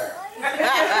black, girl."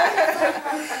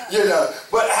 You know,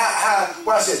 but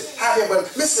watch this. But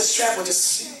Mr. Strap would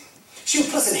just, she would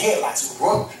put us in headlocks,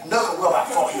 knuckle rub our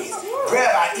foreheads,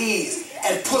 grab our ears,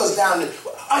 and pull us down.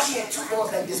 She had two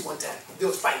boys like this one time. They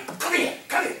was fighting. Come here.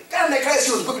 Down in that class,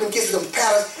 she was booking them kids with them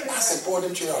paddles. I said, boy,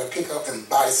 them children ought to pick up and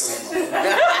body slam them.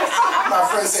 My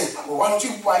friend said, well, why you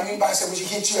ain't body slam when she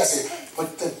hit you? I said,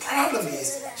 but the problem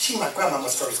is, she my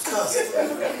grandmama's first cousin.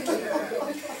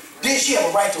 Then she have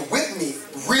a right to whip me,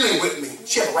 really whip me.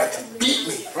 She have a right to beat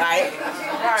me. Right.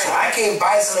 So I can't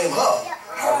body slam her.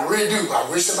 I really do. I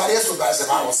wish somebody else would body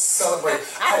slam. I would celebrate.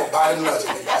 I would buy them lunch.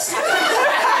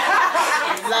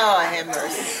 Lord have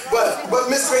mercy. But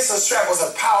Miss Grayson Strap was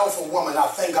a powerful woman. I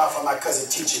thank God for my cousin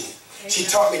teaching me. She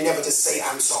taught me never to say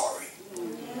I'm sorry.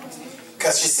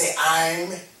 Because she said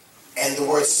I'm, and the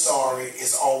word sorry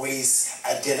is always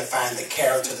identifying the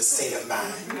character, the state of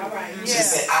mind. She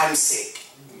said I'm sick.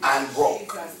 I'm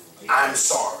broke. I'm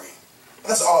sorry.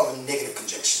 That's all the negative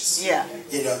conjunctions. Yeah.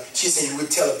 You know, she said you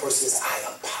would tell a person this, I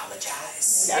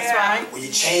apologize. That's right. When you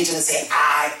change it and say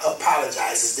I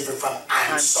apologize, it's different from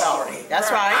I'm sorry. That's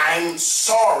right. I'm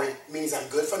sorry means I'm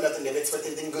good for nothing. Never expect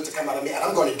anything good to come out of me, and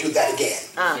I'm going to do that again.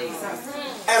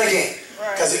 And again.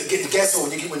 Because guess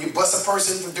what? When you bust a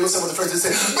person for doing something with the person, they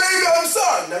say, baby, I'm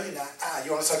sorry. No, you're not.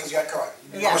 You're only sorry because you got caught.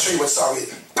 I'm going to show you what sorry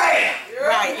is. Bam!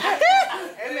 Right.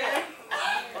 Amen.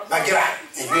 Now get out.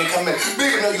 And you ain't coming in.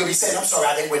 Baby, no, you're going to be saying, I'm sorry,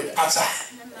 I didn't win outside.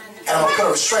 And I'm going to put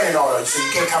a restraining order so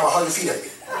you can't come 100 feet of me.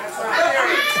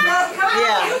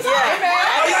 Yeah.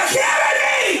 Are you kidding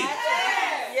me?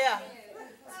 Yeah.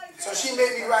 So she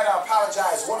made me write, I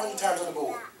apologize 100 times on the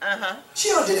board.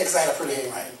 She don't do that because I had a pretty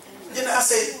handwriting. You know, I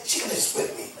said, she could just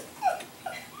whip me.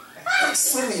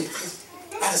 Just whip me.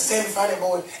 I had to stand in front of that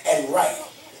board and write.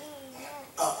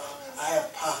 I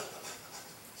apologize.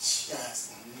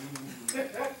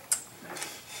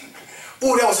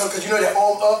 Ooh, that was her, because you know that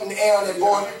arm up in the air on that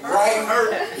board, right?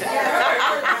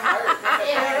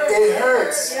 It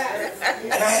hurts.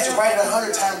 And I had to write it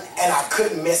 100 times, and I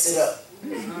couldn't mess it up.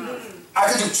 I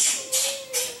could do,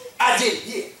 I did,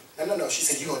 yeah. No. She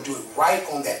said, you're going to do it right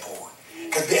on that board.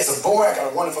 Because as a boy, I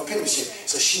got a wonderful penmanship.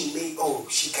 So she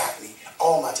got me.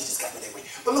 All my teachers got me that way.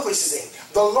 But look what she's saying.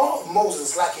 The law of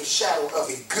Moses is like a shadow of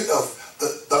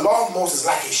the law of Moses is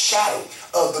like a shadow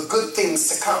of the good things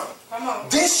to come.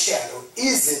 This shadow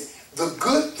isn't the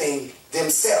good thing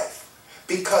themselves,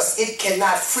 because it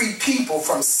cannot free people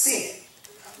from sin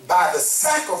by the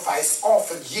sacrifice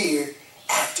offered year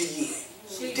after year.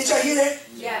 Did y'all hear that?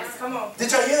 Yes, come on.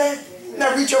 Did y'all hear that?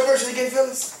 Now read your version again,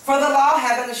 Phyllis. For the law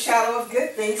having a shadow of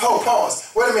good things. Oh, pause.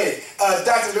 Wait a minute.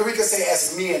 Dr. Lurica said,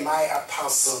 as me and my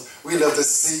apostle, we love the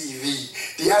CVD.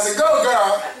 I said, go,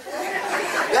 girl.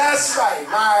 That's right.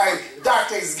 My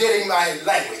doctor is getting my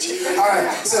language. All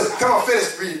right. So, come on,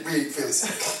 Phyllis. Read, Phyllis.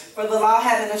 For the law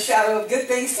having a shadow of good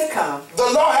things to come. The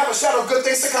law have a shadow of good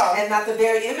things to come. And not the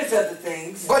very image of the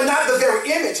things. But not the very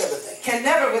image of the thing. Can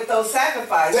never with those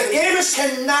sacrifices. The image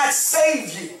cannot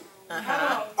save you.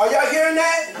 Are y'all hearing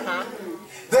that?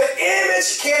 The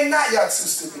image cannot, y'all too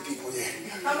stupid people here.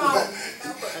 Come on.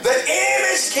 The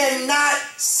image cannot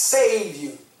save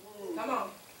you. Come on.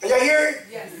 Are y'all hearing?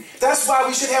 Yes. That's why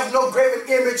we should have no graven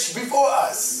image before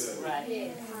us.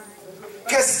 Right.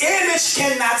 Because image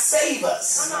cannot save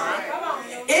us. Come on.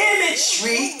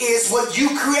 Imagery is what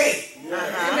you create.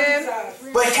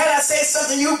 But can I say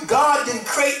something to you? God didn't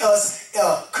create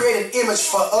an image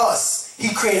for us.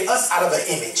 He created us out of an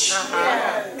image.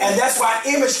 And that's why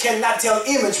image cannot tell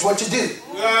image what to do.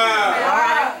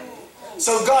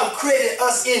 So God created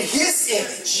us in His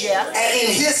image and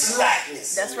in His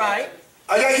likeness. That's right.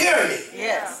 Are y'all hearing me?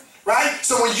 Yes. Right?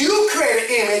 So when you create an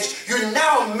image, you're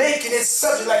now making it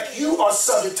subject, like you are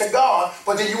subject to God,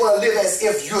 but then you want to live as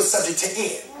if you're subject to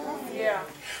it. Yeah.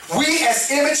 We as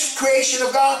image creation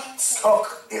of God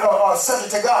are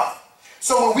subject to God.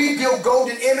 So when we build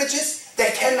golden images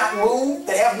that cannot move,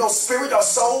 that have no spirit or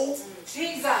soul,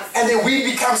 Jesus. And then we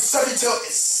become subject to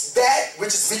that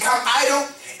which has become idol,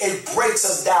 it breaks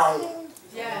us down.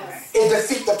 Yes. It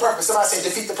defeats the purpose. Somebody say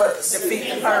defeat the purpose. Defeat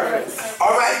the purpose.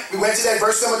 All right, we went to that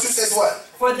verse number 2 says what?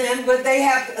 For then would they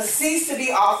have ceased to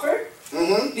be offered?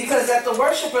 Because that the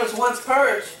worshippers once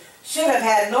purged should have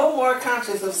had no more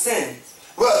conscience of sins.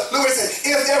 Well, look what it says.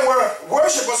 If there were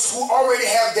worshippers who already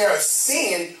have their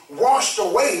sin washed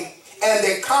away, and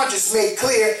their conscience made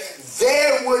clear,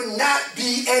 there would not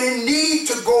be any need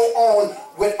to go on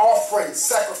with offerings,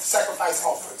 sacrifice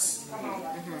offerings.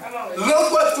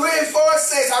 Look what 3 and 4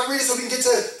 says. I read it so we can get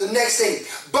to the next thing.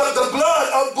 But the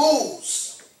blood of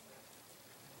bulls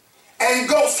and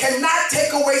goats cannot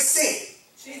take away sin.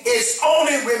 It's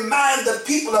only remind the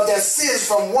people of their sins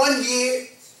from one year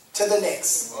to the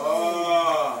next.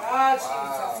 Y'all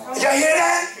hear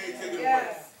that?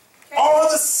 Yes. All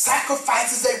the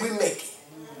sacrifices that we're making,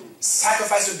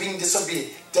 sacrifice of being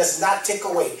disobedient, does not take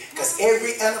away. Because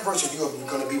every anniversary you're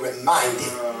going to be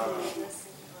reminded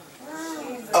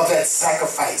of that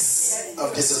sacrifice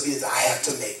of disobedience I have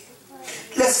to make.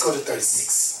 Let's go to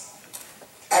 36.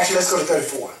 Actually, let's go to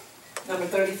 34. Number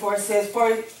 34 says,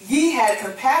 for ye had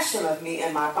compassion of me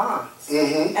and my bonds,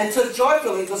 and took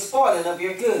joyfully the spoiling of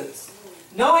your goods,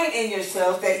 knowing in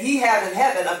yourselves that ye have in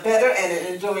heaven a better and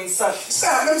an enduring suffering.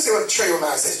 Stop, let me say what the Trail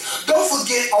Mind says. Don't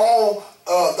forget all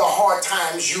the hard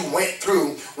times you went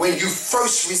through when you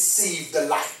first received the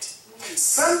light.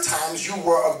 Sometimes you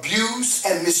were abused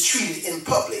and mistreated in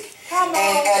public, and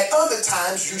at other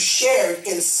times you shared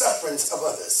in sufferings of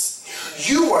others.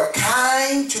 You were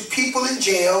kind to people in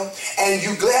jail, and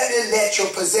you gladly let your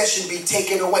possession be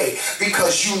taken away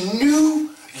because you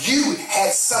knew you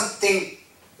had something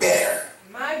better.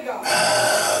 My God.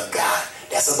 Oh, God,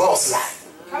 that's a boss life.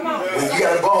 Come on. When you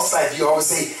got a boss life, you always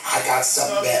say, I got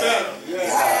something better.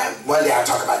 One day I'll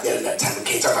talk about that another time. We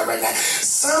can't talk about it right now.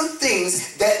 Some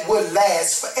things that will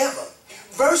last forever.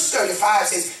 Verse 35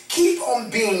 says, keep on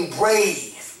being brave.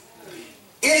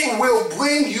 It will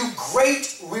bring you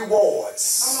great rewards.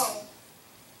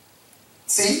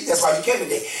 See, that's why you came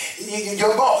today.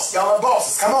 You're a boss. Y'all are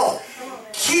bosses. Come on.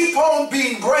 Keep on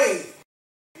being brave.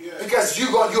 Because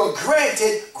you're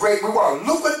granted great reward.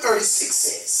 Look what 36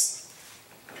 says.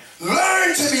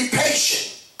 Learn to be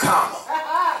patient, comma,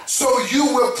 so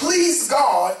you will please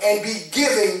God and be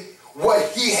giving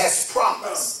what he has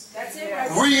promised. That's it right.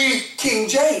 Read King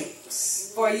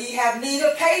James. For ye have need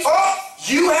of patience. Oh,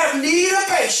 you have need of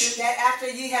patience. That after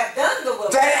ye have done the will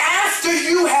of God. That after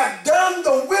you have done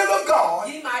the will of God,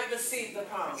 ye might receive the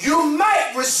promise. you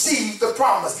might receive the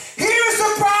promise. Here's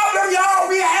the problem y'all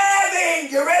we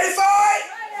having. You ready for it?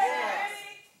 Yes.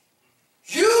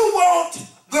 You want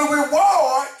the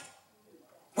reward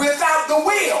without the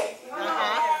will.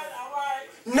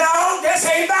 No, that's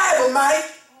ain't Bible, Mike.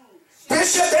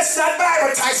 Bishop, that's not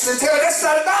Bible. Tyson Taylor, that's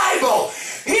not Bible.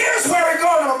 Here's where we're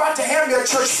going. I'm about to hand you a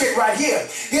church fit right here.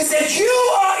 It says you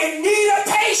are in need of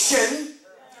patience,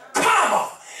 comma,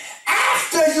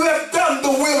 after you have done the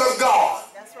will of God.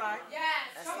 That's right.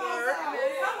 Yes. Come on.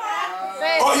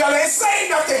 Oh, y'all ain't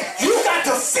saying nothing. You got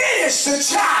to finish the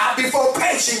job before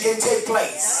patience can take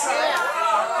place.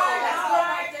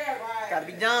 Got to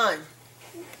be done.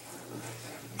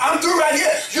 I'm through right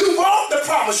here. You want the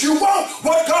promise. You want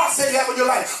what God said you have in your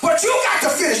life. But you got to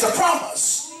finish the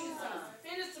promise.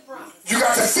 Finish the promise. You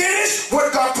got to finish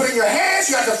what God put in your hands.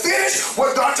 You got to finish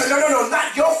what God told. No,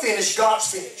 not your finish,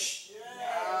 God's finish.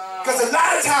 Because a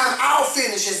lot of time our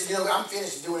finish is, I'm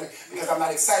finished doing it because I'm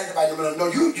not excited about it. No,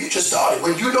 you just started.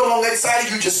 When you're no longer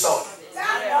excited, you just started.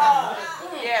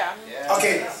 Yeah.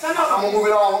 Okay, I'm going to move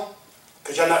it on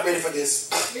because y'all not ready for this.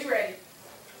 Be ready.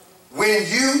 When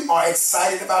you are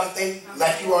excited about a thing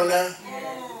like you are now,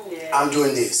 I'm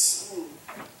doing this.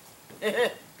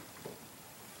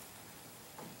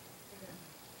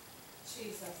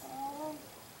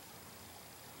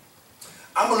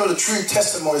 I'm going to know the true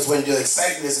testimonies when your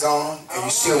excitement is gone and you're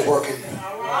still working.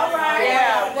 All right.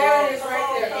 Yeah. There it is right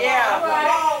there. Yeah. All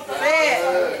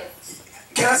right.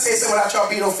 Can I say something without y'all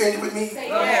being offended with me?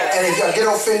 Yeah. And if y'all get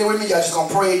offended with me, y'all just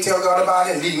gonna pray, tell God about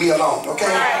it, and leave me alone, okay?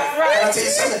 Right. Can I tell you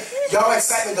something? Y'all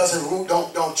excitement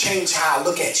don't change how I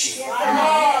look at you.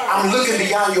 I'm looking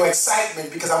beyond your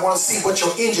excitement because I want to see what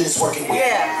your engine is working with.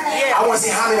 Yeah. I want to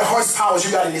see how many horsepower you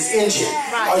got in this engine.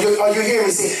 Right. Are you hearing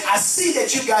me? See, I see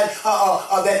that you got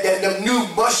them new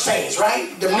Mustangs, right?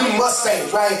 The new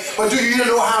Mustangs, right? But do you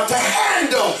know how to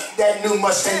handle that new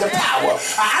Mustang, the power?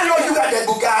 I know you got that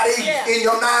Bugatti in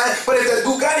your mind, but if the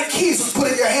Bugatti keys was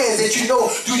put in your hands, that you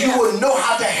would know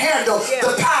how to handle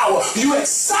the power. You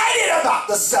excited about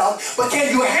the stuff, but can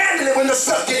you handle it when the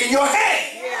stuff get in your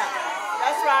hand? Yeah.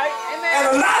 That's right. Amen.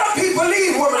 And a lot of people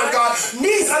leave, women of God,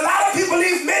 a lot of people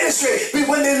leave ministry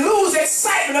when they lose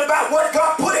excitement about what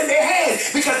God put in their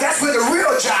hands, because that's where the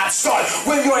real job starts.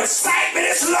 When your excitement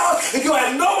is lost, and you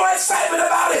have no more excitement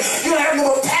about it, you have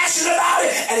no more passion about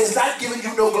it, and it's not giving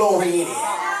you no glory in it.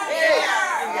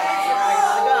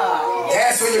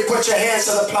 That's when you put your hands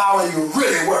to the plow and you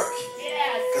really work.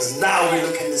 Because now we're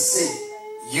looking to see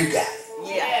you got it.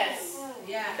 Yes.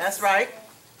 That's right.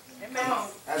 Let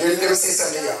me say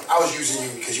something to y'all. I was using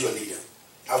you because you're a leader.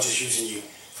 I was just using you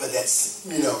for that,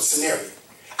 scenario.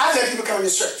 I've had people come in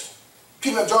this church.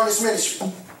 People have joined this ministry.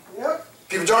 Yep.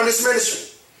 People join this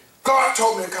ministry. God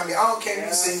told me to come here. I don't care.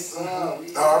 You see.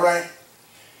 All right.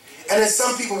 And then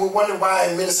some people will wonder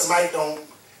why Minister Mike don't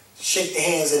shake the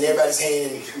hands in everybody's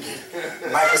hand,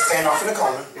 and Mike would stand off in the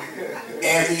corner.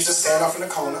 Andrew used to stand off in the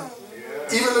corner.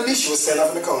 Even Lanisha would stand off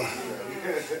in the corner.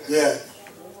 Yeah.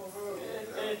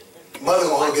 Mother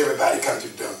gonna hug everybody come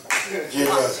through the door. You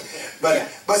know.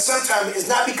 But sometimes it's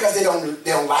not because they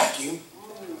don't like you,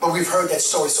 but we've heard that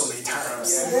story so many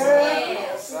times.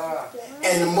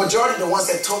 And the majority of the ones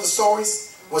that told the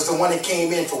stories was the one that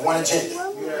came in for one agenda.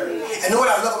 And know what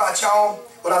I love about y'all?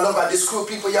 What I love about this group of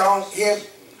people y'all here?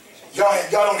 Y'all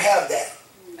don't have that.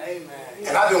 Amen.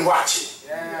 And I've been watching.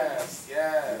 Yes,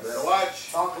 yes. Better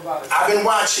watch. Talk about it. I've been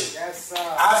watching. Yes, sir.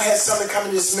 I've had someone come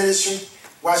in this ministry,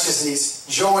 watch this, niece,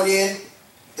 join in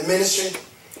the ministry,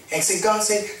 and say, God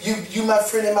say, you my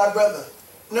friend and my brother.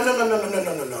 No. I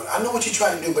know what you're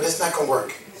trying to do, but it's not going to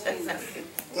work.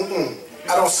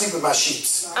 I don't sleep with my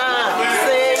sheeps. See?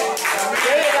 There you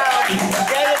go.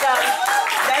 There you go.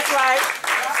 That's right.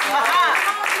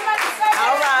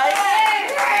 All right.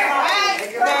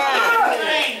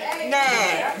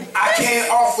 Nah. I can't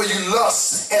offer you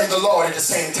lust and the Lord at the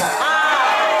same time.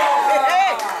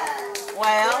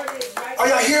 Well. Are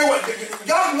y'all hearing what?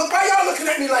 Why y'all looking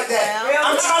at me like that?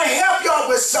 I'm trying to help y'all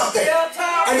with something.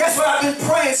 And that's what I've been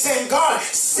praying, saying, God,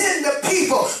 send the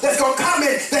people that's going to come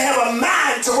in that have a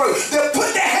mind to work. They'll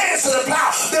put their hands to the plow.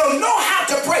 They'll know how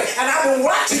to pray. And I've been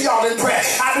watching y'all in prayer.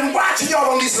 I've been watching y'all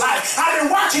on these lives. I've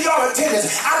been watching y'all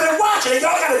attendance. I've been watching, and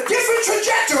y'all got a different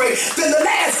trajectory than the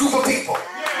last group of people.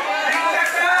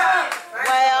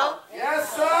 Well.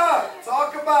 Yes, sir.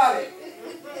 Talk about it.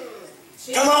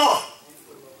 Come on.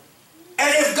 And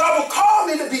if God will call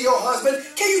me to be your husband,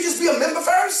 can you just be a member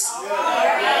first?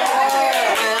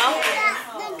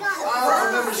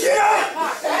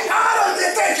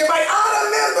 Thank you, Mike. Honor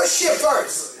membership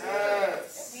first.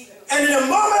 And in the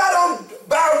moment I don't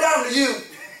bow down to you,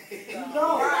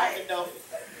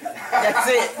 That's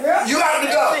it. you out the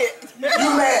door.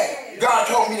 You mad. God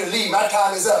told me to leave. My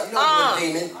time is up. You know you're a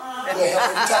demon.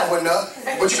 Your time wasn't up.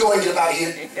 But you go and get up out of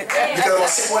here. Because I'm going to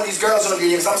sick one of these girls on you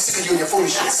because I'm sick of you and your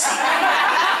foolishness.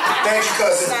 Thank you,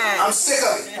 cousin. I'm sick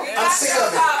of it. I'm sick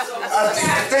of it.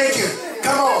 Thank you.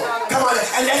 Come on. Come on.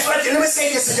 And that's what, let me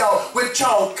say this to y'all. With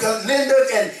y'all, Linda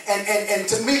and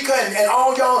Tamika and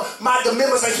all y'all, the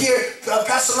members are here,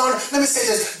 Pastor Lorna. Let me say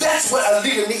this. That's what a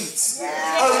leader needs.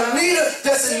 A leader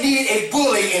doesn't need a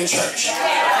bully in church.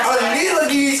 A leader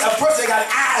needs a person that got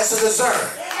eyes to discern.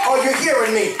 Oh, you're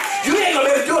hearing me. You ain't gonna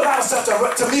be able to do a lot of stuff to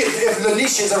me if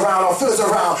Lanisha is around or Phil's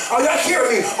around. Or y'all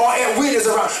hearing me or Edwin is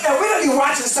around. And we don't be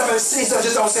watching stuff and seeing stuff,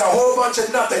 just don't say a whole bunch of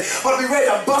nothing. But be ready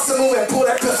to bust a move and pull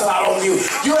that pistol out on you.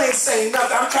 You ain't saying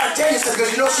nothing. I'm trying to tell you something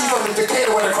because you know she's from the Decatur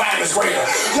where the crime is greater.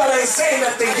 Y'all ain't saying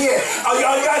nothing here. Oh,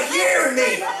 y'all hearing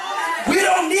me. We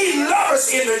don't need lovers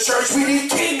in the church. We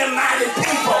need kingdom-minded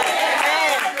people.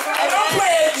 And don't play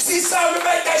it. You see something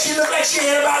like that, she look like she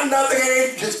ain't about nothing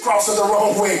and just crosses the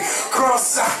wrong way.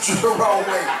 Cross out the wrong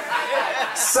way.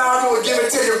 Sandra will give it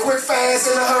to you quick, fast,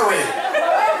 in a hurry.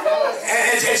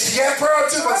 And she got Pearl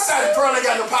too, but Pearl ain't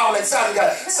got no power like Sandra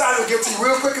got. Sandra will give it to you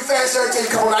real quick and fast until you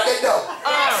come on out that door.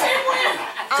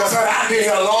 Because I've been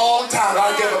here a long time.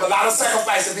 I'll give up a lot of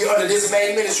sacrifice to be under this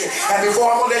main ministry. And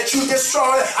before I'm going to let you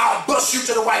destroy it, I'll bust you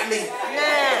to the white meat.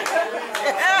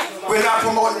 We're not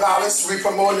promoting violence. We're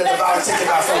promoting the violence taken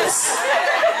by force.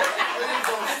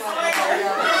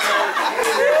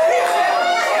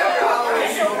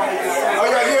 Oh,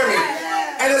 y'all hear me?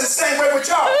 And it's the same way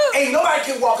with y'all. Ain't nobody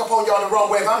can walk up on y'all the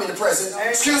wrong way if I'm in the presence.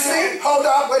 Excuse me? Hold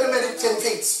up. Wait a minute. 10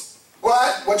 feet.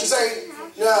 What? What you say?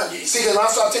 Yeah, you see, when I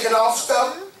start taking off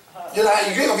stuff, you know,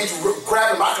 you ain't gonna be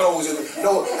grabbing my clothes.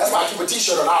 No, that's why I keep a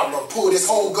t-shirt on. I'm gonna pull this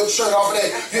whole good shirt off of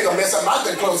that. You ain't gonna mess up my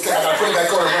good clothes because I gotta put it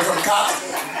back on and run from the cops.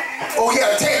 Oh, he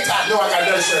got a tank top. No, I got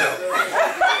another shirt on.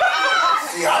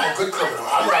 See, I'm a good criminal.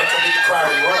 I'm ready to beat the crowd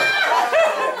and run.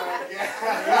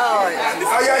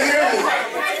 Are y'all hearing me?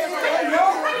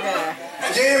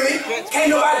 You hear me?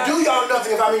 Can't nobody do y'all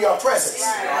nothing if I'm in your presence.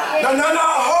 No,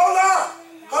 hold up.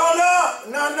 Hold up.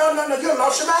 No. You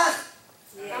lost your mind.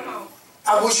 Come on.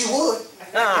 I wish you would.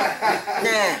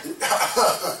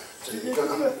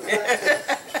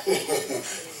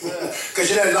 Because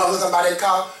you never know who's about that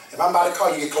car. If I'm by the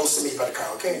car, you get close to me by the car,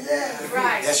 okay? Yeah.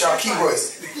 Right. That's y'all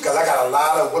keywords. Because I got a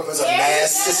lot of weapons of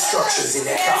mass destructions in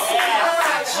that car.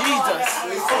 Jesus.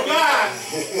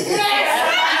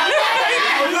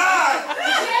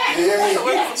 You hear me?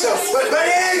 So, but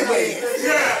anyway.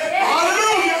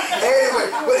 Hallelujah. Anyway,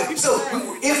 so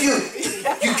if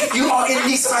you are in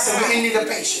need, somebody said we're in need of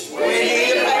patience.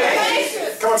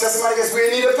 Come on, tell somebody else we're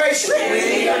in need of patience.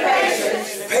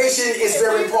 Patience is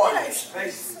very important.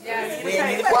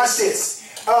 Watch this.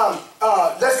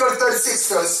 Let's go to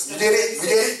 36 first. You did it? We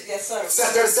did it? Yes, sir.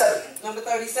 37. Number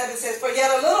 37 says, for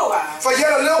yet a little while. For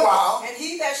yet a little while. And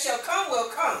he that shall come will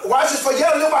come. Watch this. For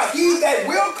yet a little while. He that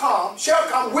will come, shall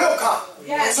come, will come.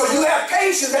 Yes. So you have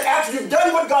patience that after you've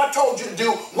done what God told you to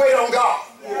do, wait on God.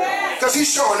 Because he's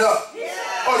showing up.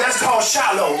 Oh, that's called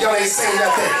shallow. Y'all ain't saying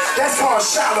nothing. That's called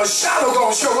shallow. Shallow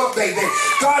gonna show up, baby.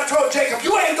 God told Jacob,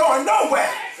 you ain't going nowhere.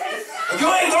 You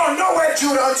ain't going nowhere,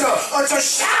 Judah, until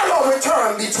shallow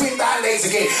return between thy legs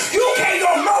again. You can't go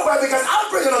nowhere because I'm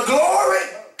bringing a glory.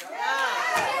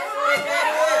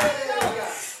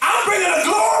 I'm bringing a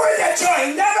glory that you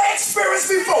ain't never experienced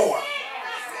before.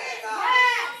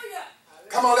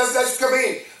 Come on, let's come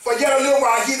in. For yet a little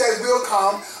while, he that will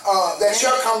come, that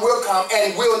shall come, will come,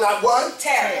 and will not what?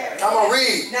 Tarry. Come on,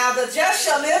 read. Now the just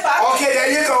shall live by faith. Okay, there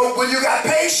you go. When you got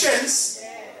patience,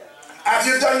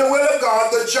 after you've done the will of God,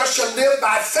 the just shall live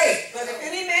by faith. But if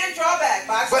any man draw back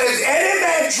by faith. But if any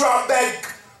man draw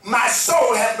back, my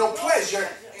soul have no pleasure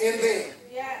in them.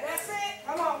 Yeah, that's it.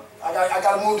 Come on. I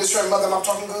got to move this right, mother. Am I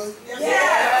talking good?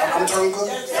 Yeah. I'm talking good?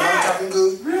 Am I talking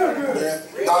good?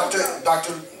 Yeah.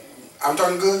 Doctor, I'm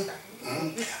talking good?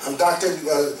 I'm Dr.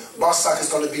 Bostock is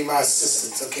going to be my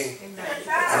assistant, okay?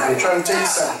 I'm trying to tell you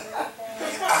something.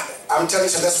 I'm telling you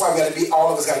something. That's why we got to be,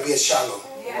 all of us got to be at Shiloh.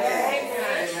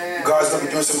 God's going to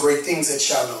be doing some great things at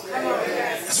Shiloh.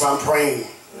 That's why I'm praying.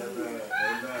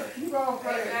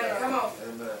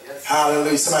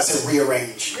 Hallelujah. Somebody said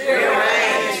rearrange.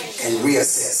 And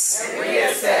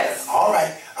reassess. All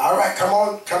right. Come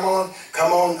on,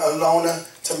 Lona,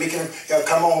 Tamika.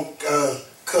 Come on,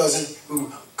 cousin,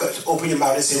 who open your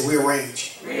mouth and say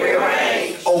rearrange.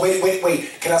 Oh, wait.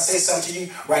 Can I say something to you?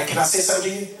 Right? Can I say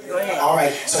something to you? Go ahead. All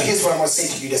right. So here's what I'm going to say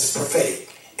to you that's prophetic.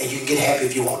 And you can get happy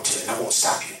if you want to. And I won't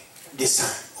stop you this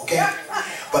time. Okay?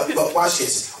 But watch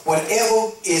this.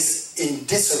 Whatever is in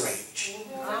disarrange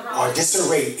or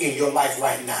disarray in your life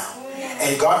right now,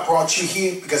 and God brought you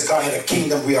here because God had a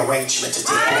kingdom rearrangement to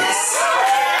take place.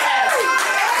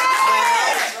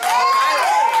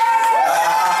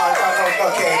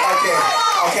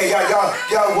 Okay,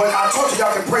 y'all, when I told you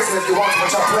y'all can praise it if you want to, but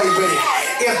y'all play with it.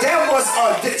 If there was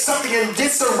something in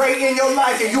disarray in your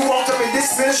life and you walked up in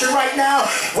this ministry right now,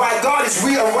 while God is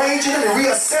rearranging and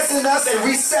reassessing us and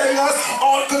resetting us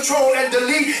on control and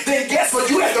delete, then guess what?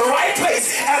 You at the right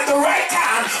place at the right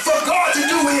time for God to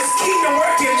do his kingdom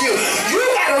work in you. You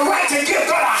got a right to give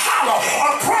God a holler,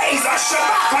 a praise, a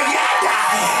shabbat, a yada,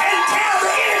 and tell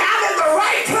the enemy I'm in the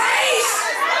right place.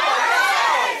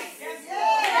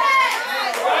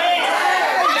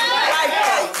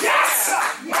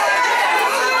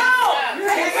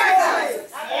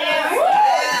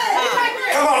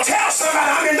 Tell somebody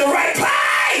I'm in the right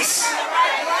place.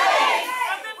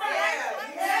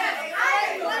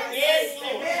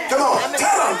 Come on,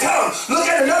 tell them. Look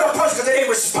at another person because they didn't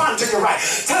respond to you right.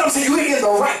 Tell them, say you're in the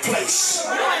right place.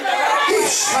 Come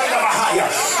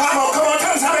on,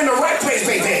 tell them I'm in the right place,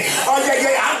 baby. Oh,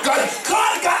 yeah.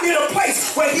 God got me in a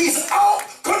place where he's all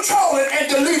controlling and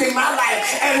deleting my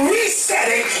life and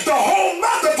resetting the whole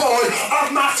motherboard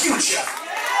of my future.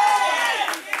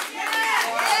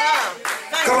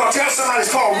 Come on, tell somebody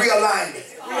it's called realignment.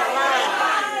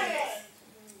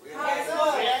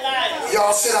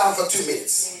 Y'all sit down for 2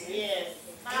 minutes.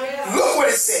 Look what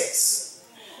it says.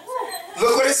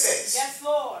 Look what it says. Yes,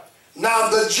 Lord. Now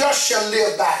the just shall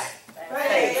live by.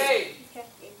 Faith.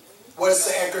 What is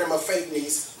the acronym of faith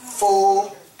needs?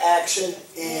 Full action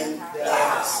in the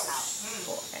house.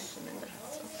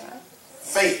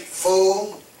 Faith,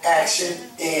 full action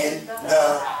in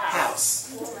the house.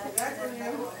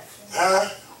 Huh?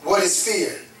 What is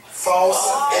fear?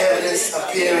 False evidence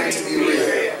appearing to be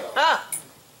real.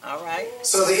 All right.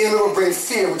 So the enemy will bring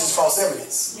fear, which is false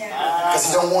evidence. Because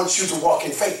he don't want you to walk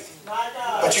in faith.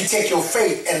 But you take your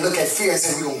faith and look at fear and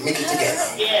say, we're going to make it together.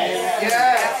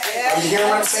 Are you hearing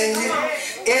what I'm saying here?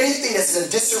 Anything that's in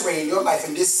disarray in your life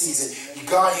in this season,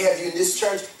 God have you in this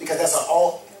church because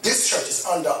this church is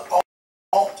under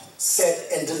alt,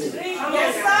 set, and delivered.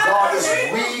 God is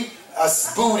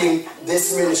rebooting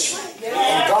this ministry.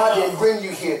 And God didn't bring you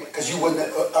here because you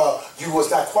was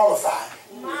not qualified.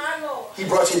 He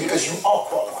brought you because you are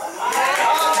qualified.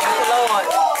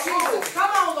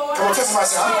 Come on, tell somebody,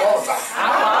 say, I'm qualified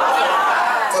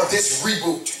for this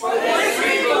reboot.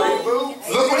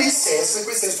 Look what he says. Look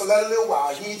what he says. For let a little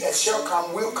while, he that shall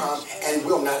come will come and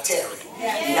will not tarry.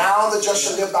 Now the just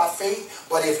shall live by faith.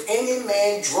 But if any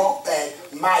man draw back,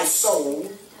 my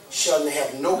soul shall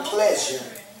have no pleasure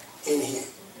in him.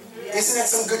 Isn't that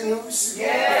some good news?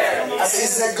 Yeah. I said,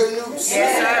 isn't that good news?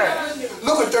 Yes, sir.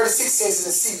 Look what 36 says in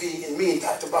the CV and me and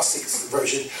Dr. Bustick's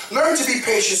version. Learn to be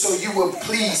patient so you will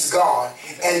please God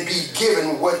and be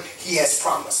given what he has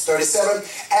promised. 37,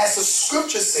 as the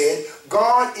scripture said,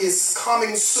 God is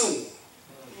coming soon.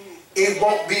 It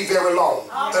won't be very long.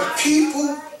 The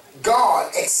people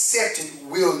God accepted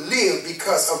will live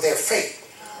because of their faith.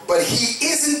 But he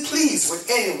isn't pleased with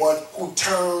anyone who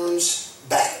turns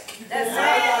back. That's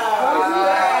right.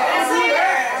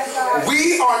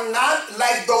 We are not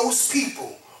like those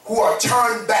people who are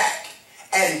turned back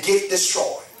and get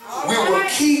destroyed. We will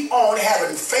keep on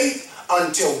having faith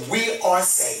until we are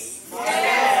saved.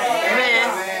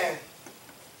 Amen.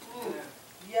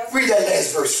 Read that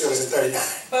last verse, Phyllis, in 39.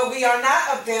 But we are not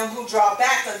of them who draw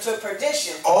back unto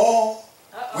perdition. Oh,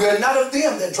 we are not of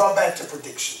them that draw back to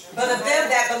prediction, but of them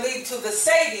that believe to the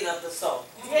saving of the soul.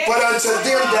 but unto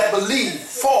them that believe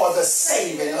for the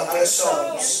saving of their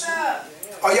souls.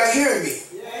 Are y'all hearing me?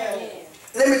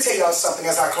 Let me tell y'all something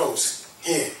as I close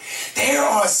here. There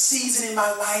are a season in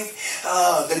my life,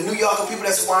 the New Yorker people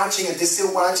that's watching, and they're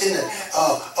still watching, and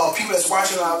people that's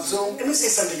watching on Zoom. Let me say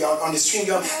something to y'all on the stream,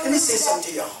 y'all. Let me say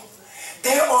something to y'all.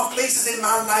 There are places in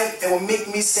my life that will make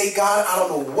me say, God, I don't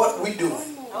know what we're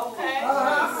doing.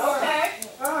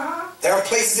 There are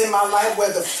places in my life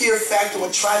where the fear factor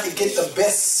will try to get the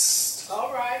best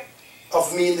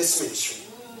of me in this ministry.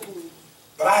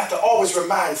 But I have to always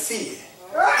remind fear,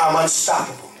 I'm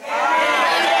unstoppable.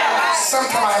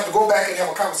 Sometimes I have to go back and have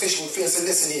a conversation with fear and say,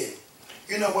 listen here,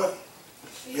 you know what?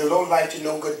 You're low life, you're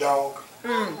no good dog.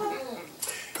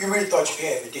 You really thought you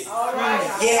had me, didn't you?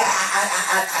 Yeah,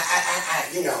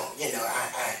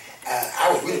 I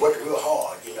was really working real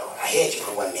hard, you know. I had you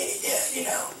for 1 minute there, you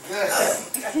know.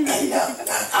 And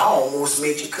I almost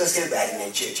made you cuss everybody in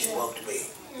that church and walked away.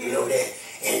 You know that?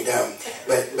 And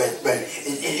but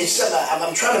it's something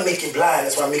I'm trying to make you blind.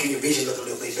 That's why I'm making your vision look a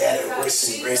little bit better,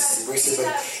 worse and worse and worse. But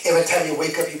every time you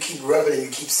wake up, you keep rubbing and you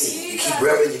keep seeing. You keep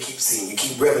rubbing and you keep seeing. You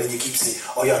keep rubbing and you keep seeing.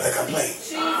 Oh, y'all think I'm playing?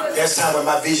 There's time when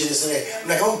my vision is in there. I'm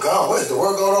like, oh God, what is the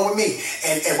world going on with me?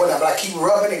 And whatnot. But I keep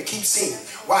rubbing and keep seeing.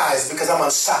 Why? It's because I'm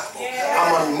unstoppable.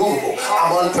 I'm unmovable.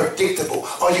 I'm unpredictable.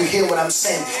 Are you hear what I'm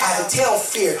saying? I have to tell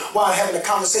fear while I'm having a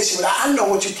conversation with her. I know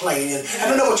what you're playing in. I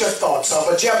don't know what your thoughts are.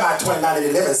 But Jeremiah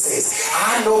 29:11 says,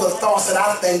 I know the thoughts that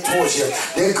I think towards you.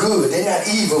 They're good. They're not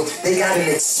evil. They got an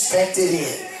expected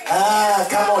end.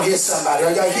 Come on here, somebody.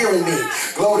 Are y'all hearing me?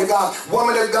 Glory to God.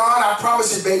 Woman of God, I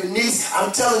promise you, baby niece,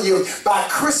 I'm telling you, by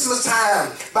Christmas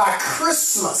time, by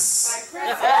Christmas,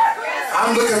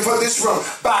 I'm looking for this room.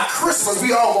 By Christmas,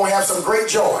 we all going to have some great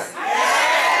joy. I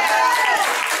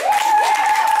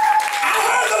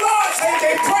heard the Lord say,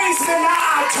 they praise me now,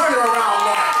 I'll turn it around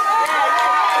now.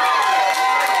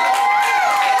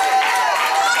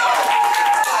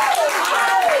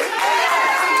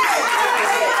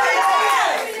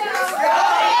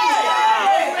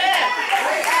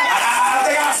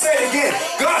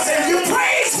 God said, if you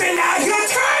praise me now, you'll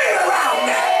turn it around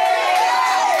now.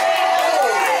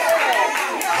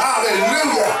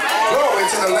 Hallelujah. Glory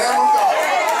to the Lamb of God.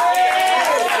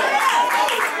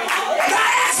 Now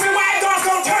ask me why God's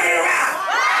going to turn it around.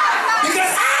 Because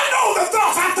I know the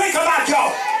thoughts I think about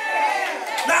y'all.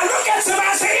 Now look at somebody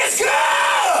and say, it's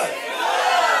good.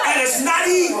 And it's not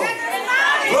evil.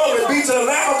 Glory be to the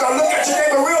Lamb of God. Look at your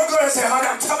neighbor real good and say, honey,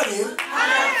 I'm telling you,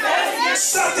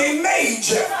 something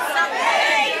major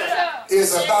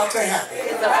is about to happen.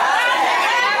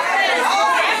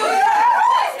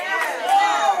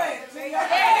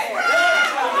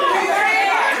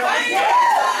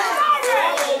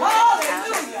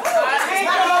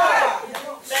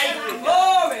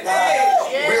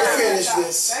 We'll finish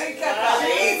this.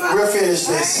 We'll finish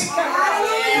this.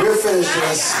 We'll finish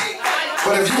this.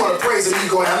 But if you want to praise him, you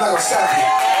go ahead. I'm not going to stop you.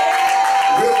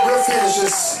 We'll finish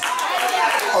this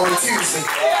on Tuesday.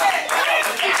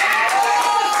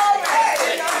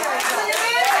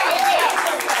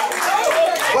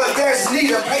 But there's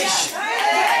need of patience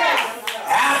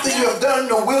after you have done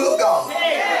the will of God,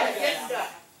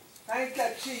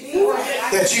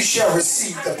 that you shall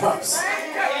receive the promise.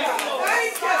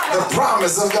 The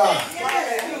promise of God.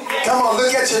 Come on,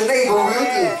 look at your neighbor real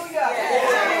good.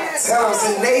 Tell him,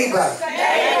 say, neighbor,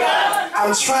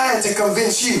 I'm trying to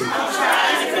convince you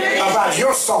about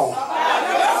your song,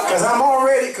 because I'm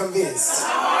already convinced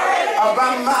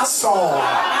about my song.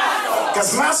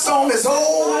 Because my storm is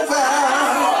over.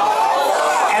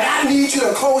 And I need you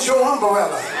to close your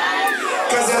umbrella.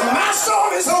 Because if my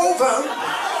storm is over,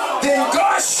 then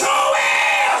God sure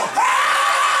will.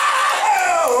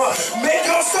 make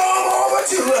your storm over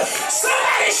too.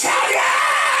 Somebody shout, yeah!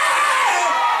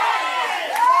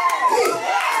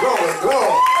 Glory,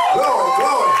 glory, glory,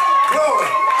 glory, glory,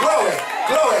 glory,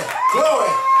 glory, glory.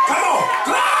 Come on,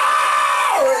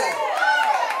 glory!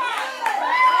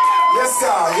 Yes,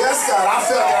 God, yes, God. I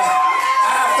felt that. I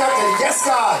felt it. Yes,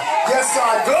 God, yes,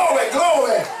 God. Glory,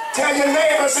 glory. Tell your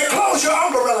neighbor, say, close your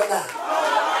umbrella now.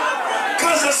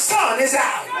 Because the sun is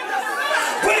out.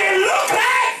 When it looked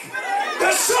like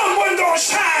the sun wasn't going to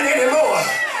shine anymore,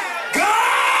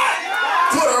 God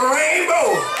put a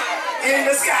rainbow in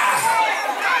the sky.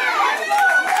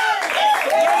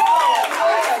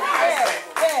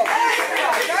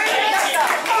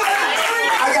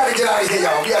 I got to get out of here,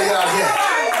 y'all. We got to get out of here.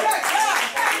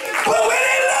 But when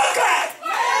it looked like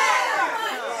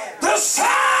the sun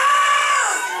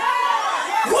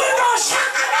wasn't going to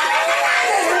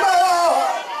shine anymore,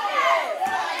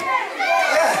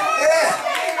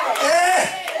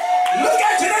 look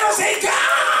at your neighbor and say, God,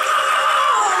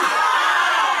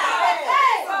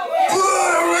 put a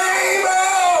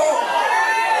rainbow.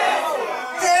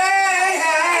 Hey,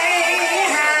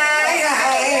 hey, hey,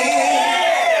 hey.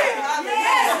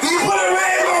 He put a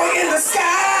rainbow in the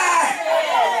sky.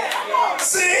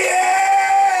 See it.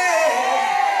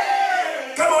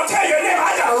 Come on, tell your neighbor, I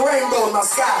got a rainbow in my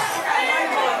sky.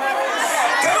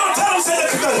 Come on, tell him, say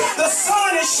the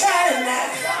sun is shining now.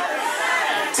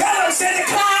 Tell them, say the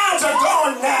clouds are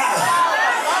gone now.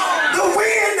 The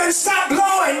wind done stopped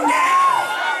blowing now.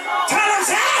 Tell them,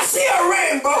 say I see a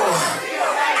rainbow.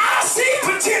 I see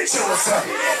potentials.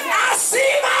 I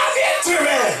see my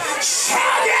victory.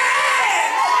 Shout it!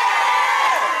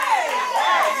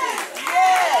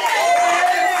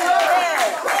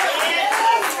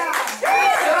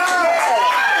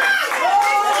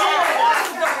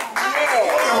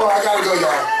 Come on, I gotta go,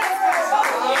 y'all.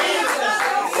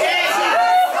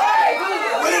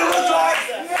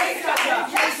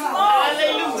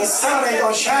 The sun ain't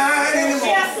gonna shine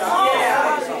anymore.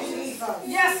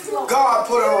 God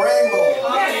put a rainbow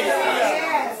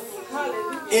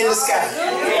in the sky.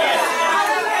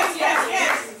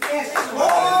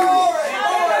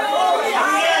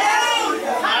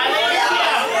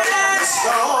 The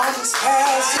storm is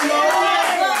passing over.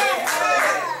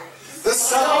 The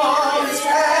storm is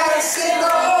passing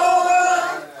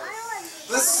over.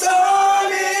 The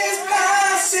storm is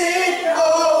passing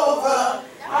over.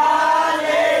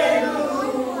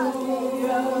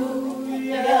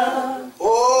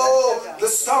 The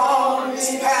storm is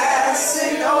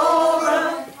passing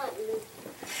over.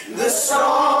 The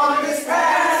storm is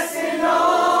passing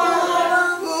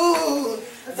over. Ooh,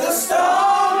 the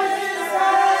storm is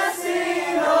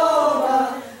passing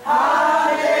over.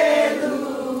 Hallelujah.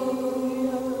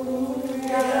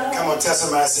 Come on, tell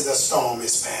somebody, say the storm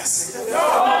is passing. The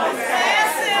storm is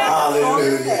passing.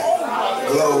 Hallelujah.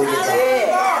 Glory to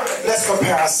God. Let's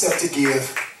prepare ourselves to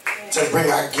give, to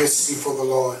bring our gifts before the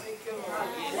Lord.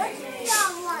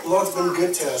 The Lord's been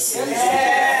good to us.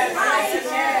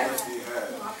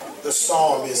 The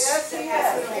storm is.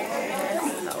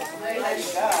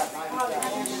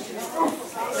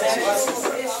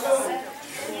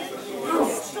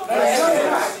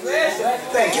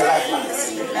 Thank you,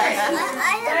 Lifelines.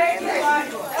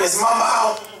 Is Mama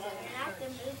out?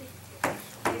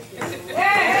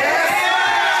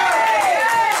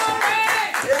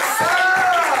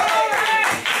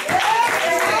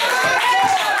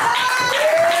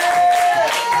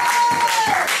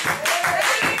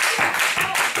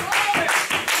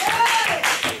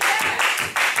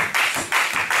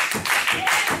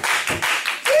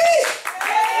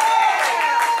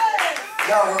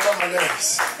 Y'all work on my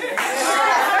nerves.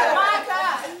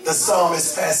 The storm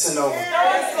is passing over.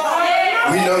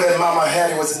 We know that Mama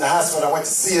Hattie was in the hospital. I went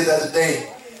to see her the other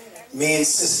day. Me and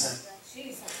sister.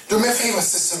 Do me a favor,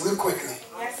 sister, real quickly.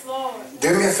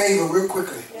 Do me a favor, real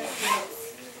quickly.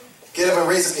 Get up and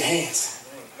raise up your hands.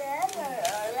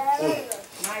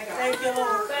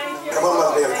 Come on,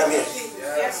 Mother Bailey, come here.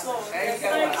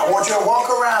 I want you to walk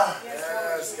around.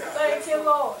 Thank you,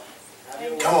 Lord.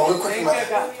 Come on, real quick, Mother.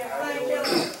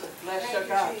 Bless your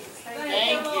God.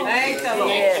 Thank you. Thank you,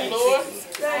 Lord. Thank you, Lord.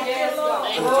 Thank you,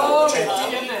 Lord. Glory to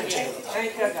your name.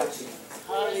 Thank you, God.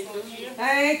 Hallelujah.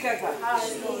 Thank you, God.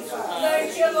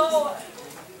 Thank you, Lord.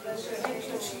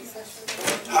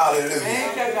 Hallelujah.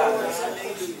 Thank you, God.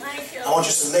 I want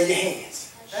you to lay your hands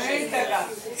Thank you, God.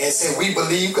 and say, we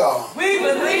believe God We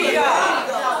believe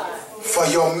God for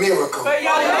your miracle. for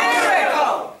your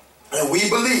miracle. And we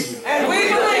believe And we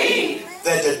believe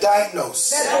that the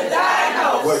diagnosis that the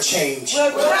diagnosis will change.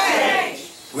 will change.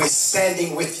 We're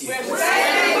standing with you. We're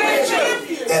standing with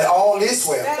you. That all is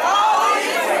well That all is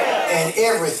well. and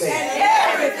everything And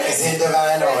It's in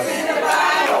divine order.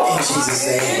 In Jesus'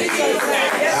 name.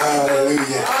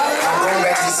 Hallelujah. I'm going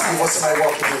back to the seat before somebody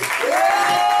walks in.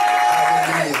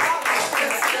 Hallelujah.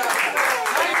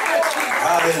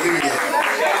 Hallelujah.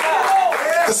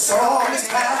 The storm is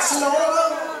passing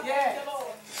over.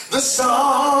 The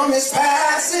storm is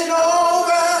passing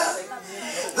over.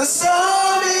 The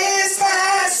storm is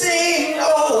passing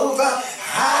over.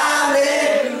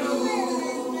 Hallelujah.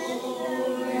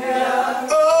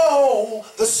 Oh,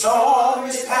 the storm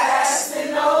is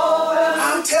passing over.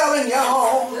 I'm telling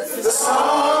y'all, the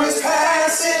storm is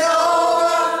passing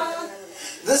over.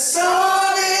 The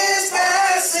storm is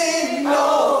passing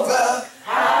over.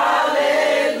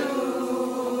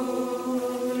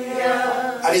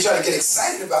 I need y'all to get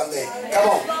excited about that. Come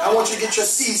on. I want you to get your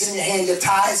seeds in your hand, your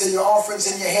tithes and your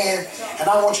offerings in your hand. And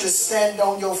I want you to stand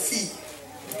on your feet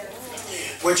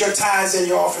with your tithes and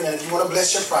your offering. And if you want to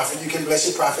bless your prophet, you can bless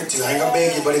your prophet too. I ain't going to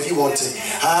beg you, but if you want to.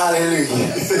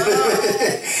 Hallelujah.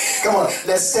 Come on.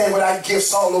 Let's stand with our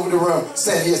gifts all over the room.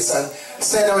 Stand here, son.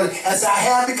 Stand over there and say, I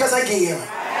have because I give.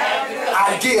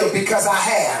 I give because I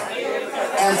have.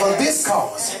 And for this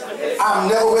cause, I'm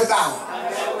never without.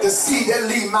 The seed that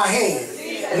leave my hand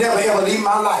never ever leave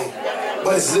my life,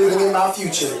 but it's living in my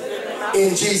future.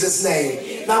 In Jesus'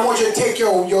 name. Now I want you to take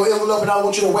your envelope and I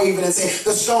want you to wave it and say,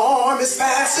 the storm is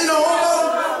passing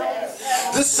over.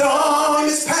 The storm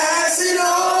is passing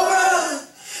over.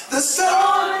 The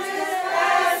storm is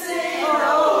passing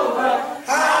over.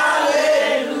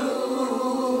 Hallelujah.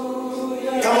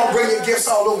 Come on, bring your gifts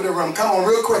all over the room. Come on,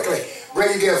 real quickly.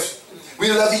 Bring your gifts.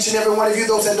 We love each and every one of you.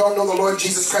 Those that don't know the Lord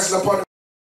Jesus Christ, the part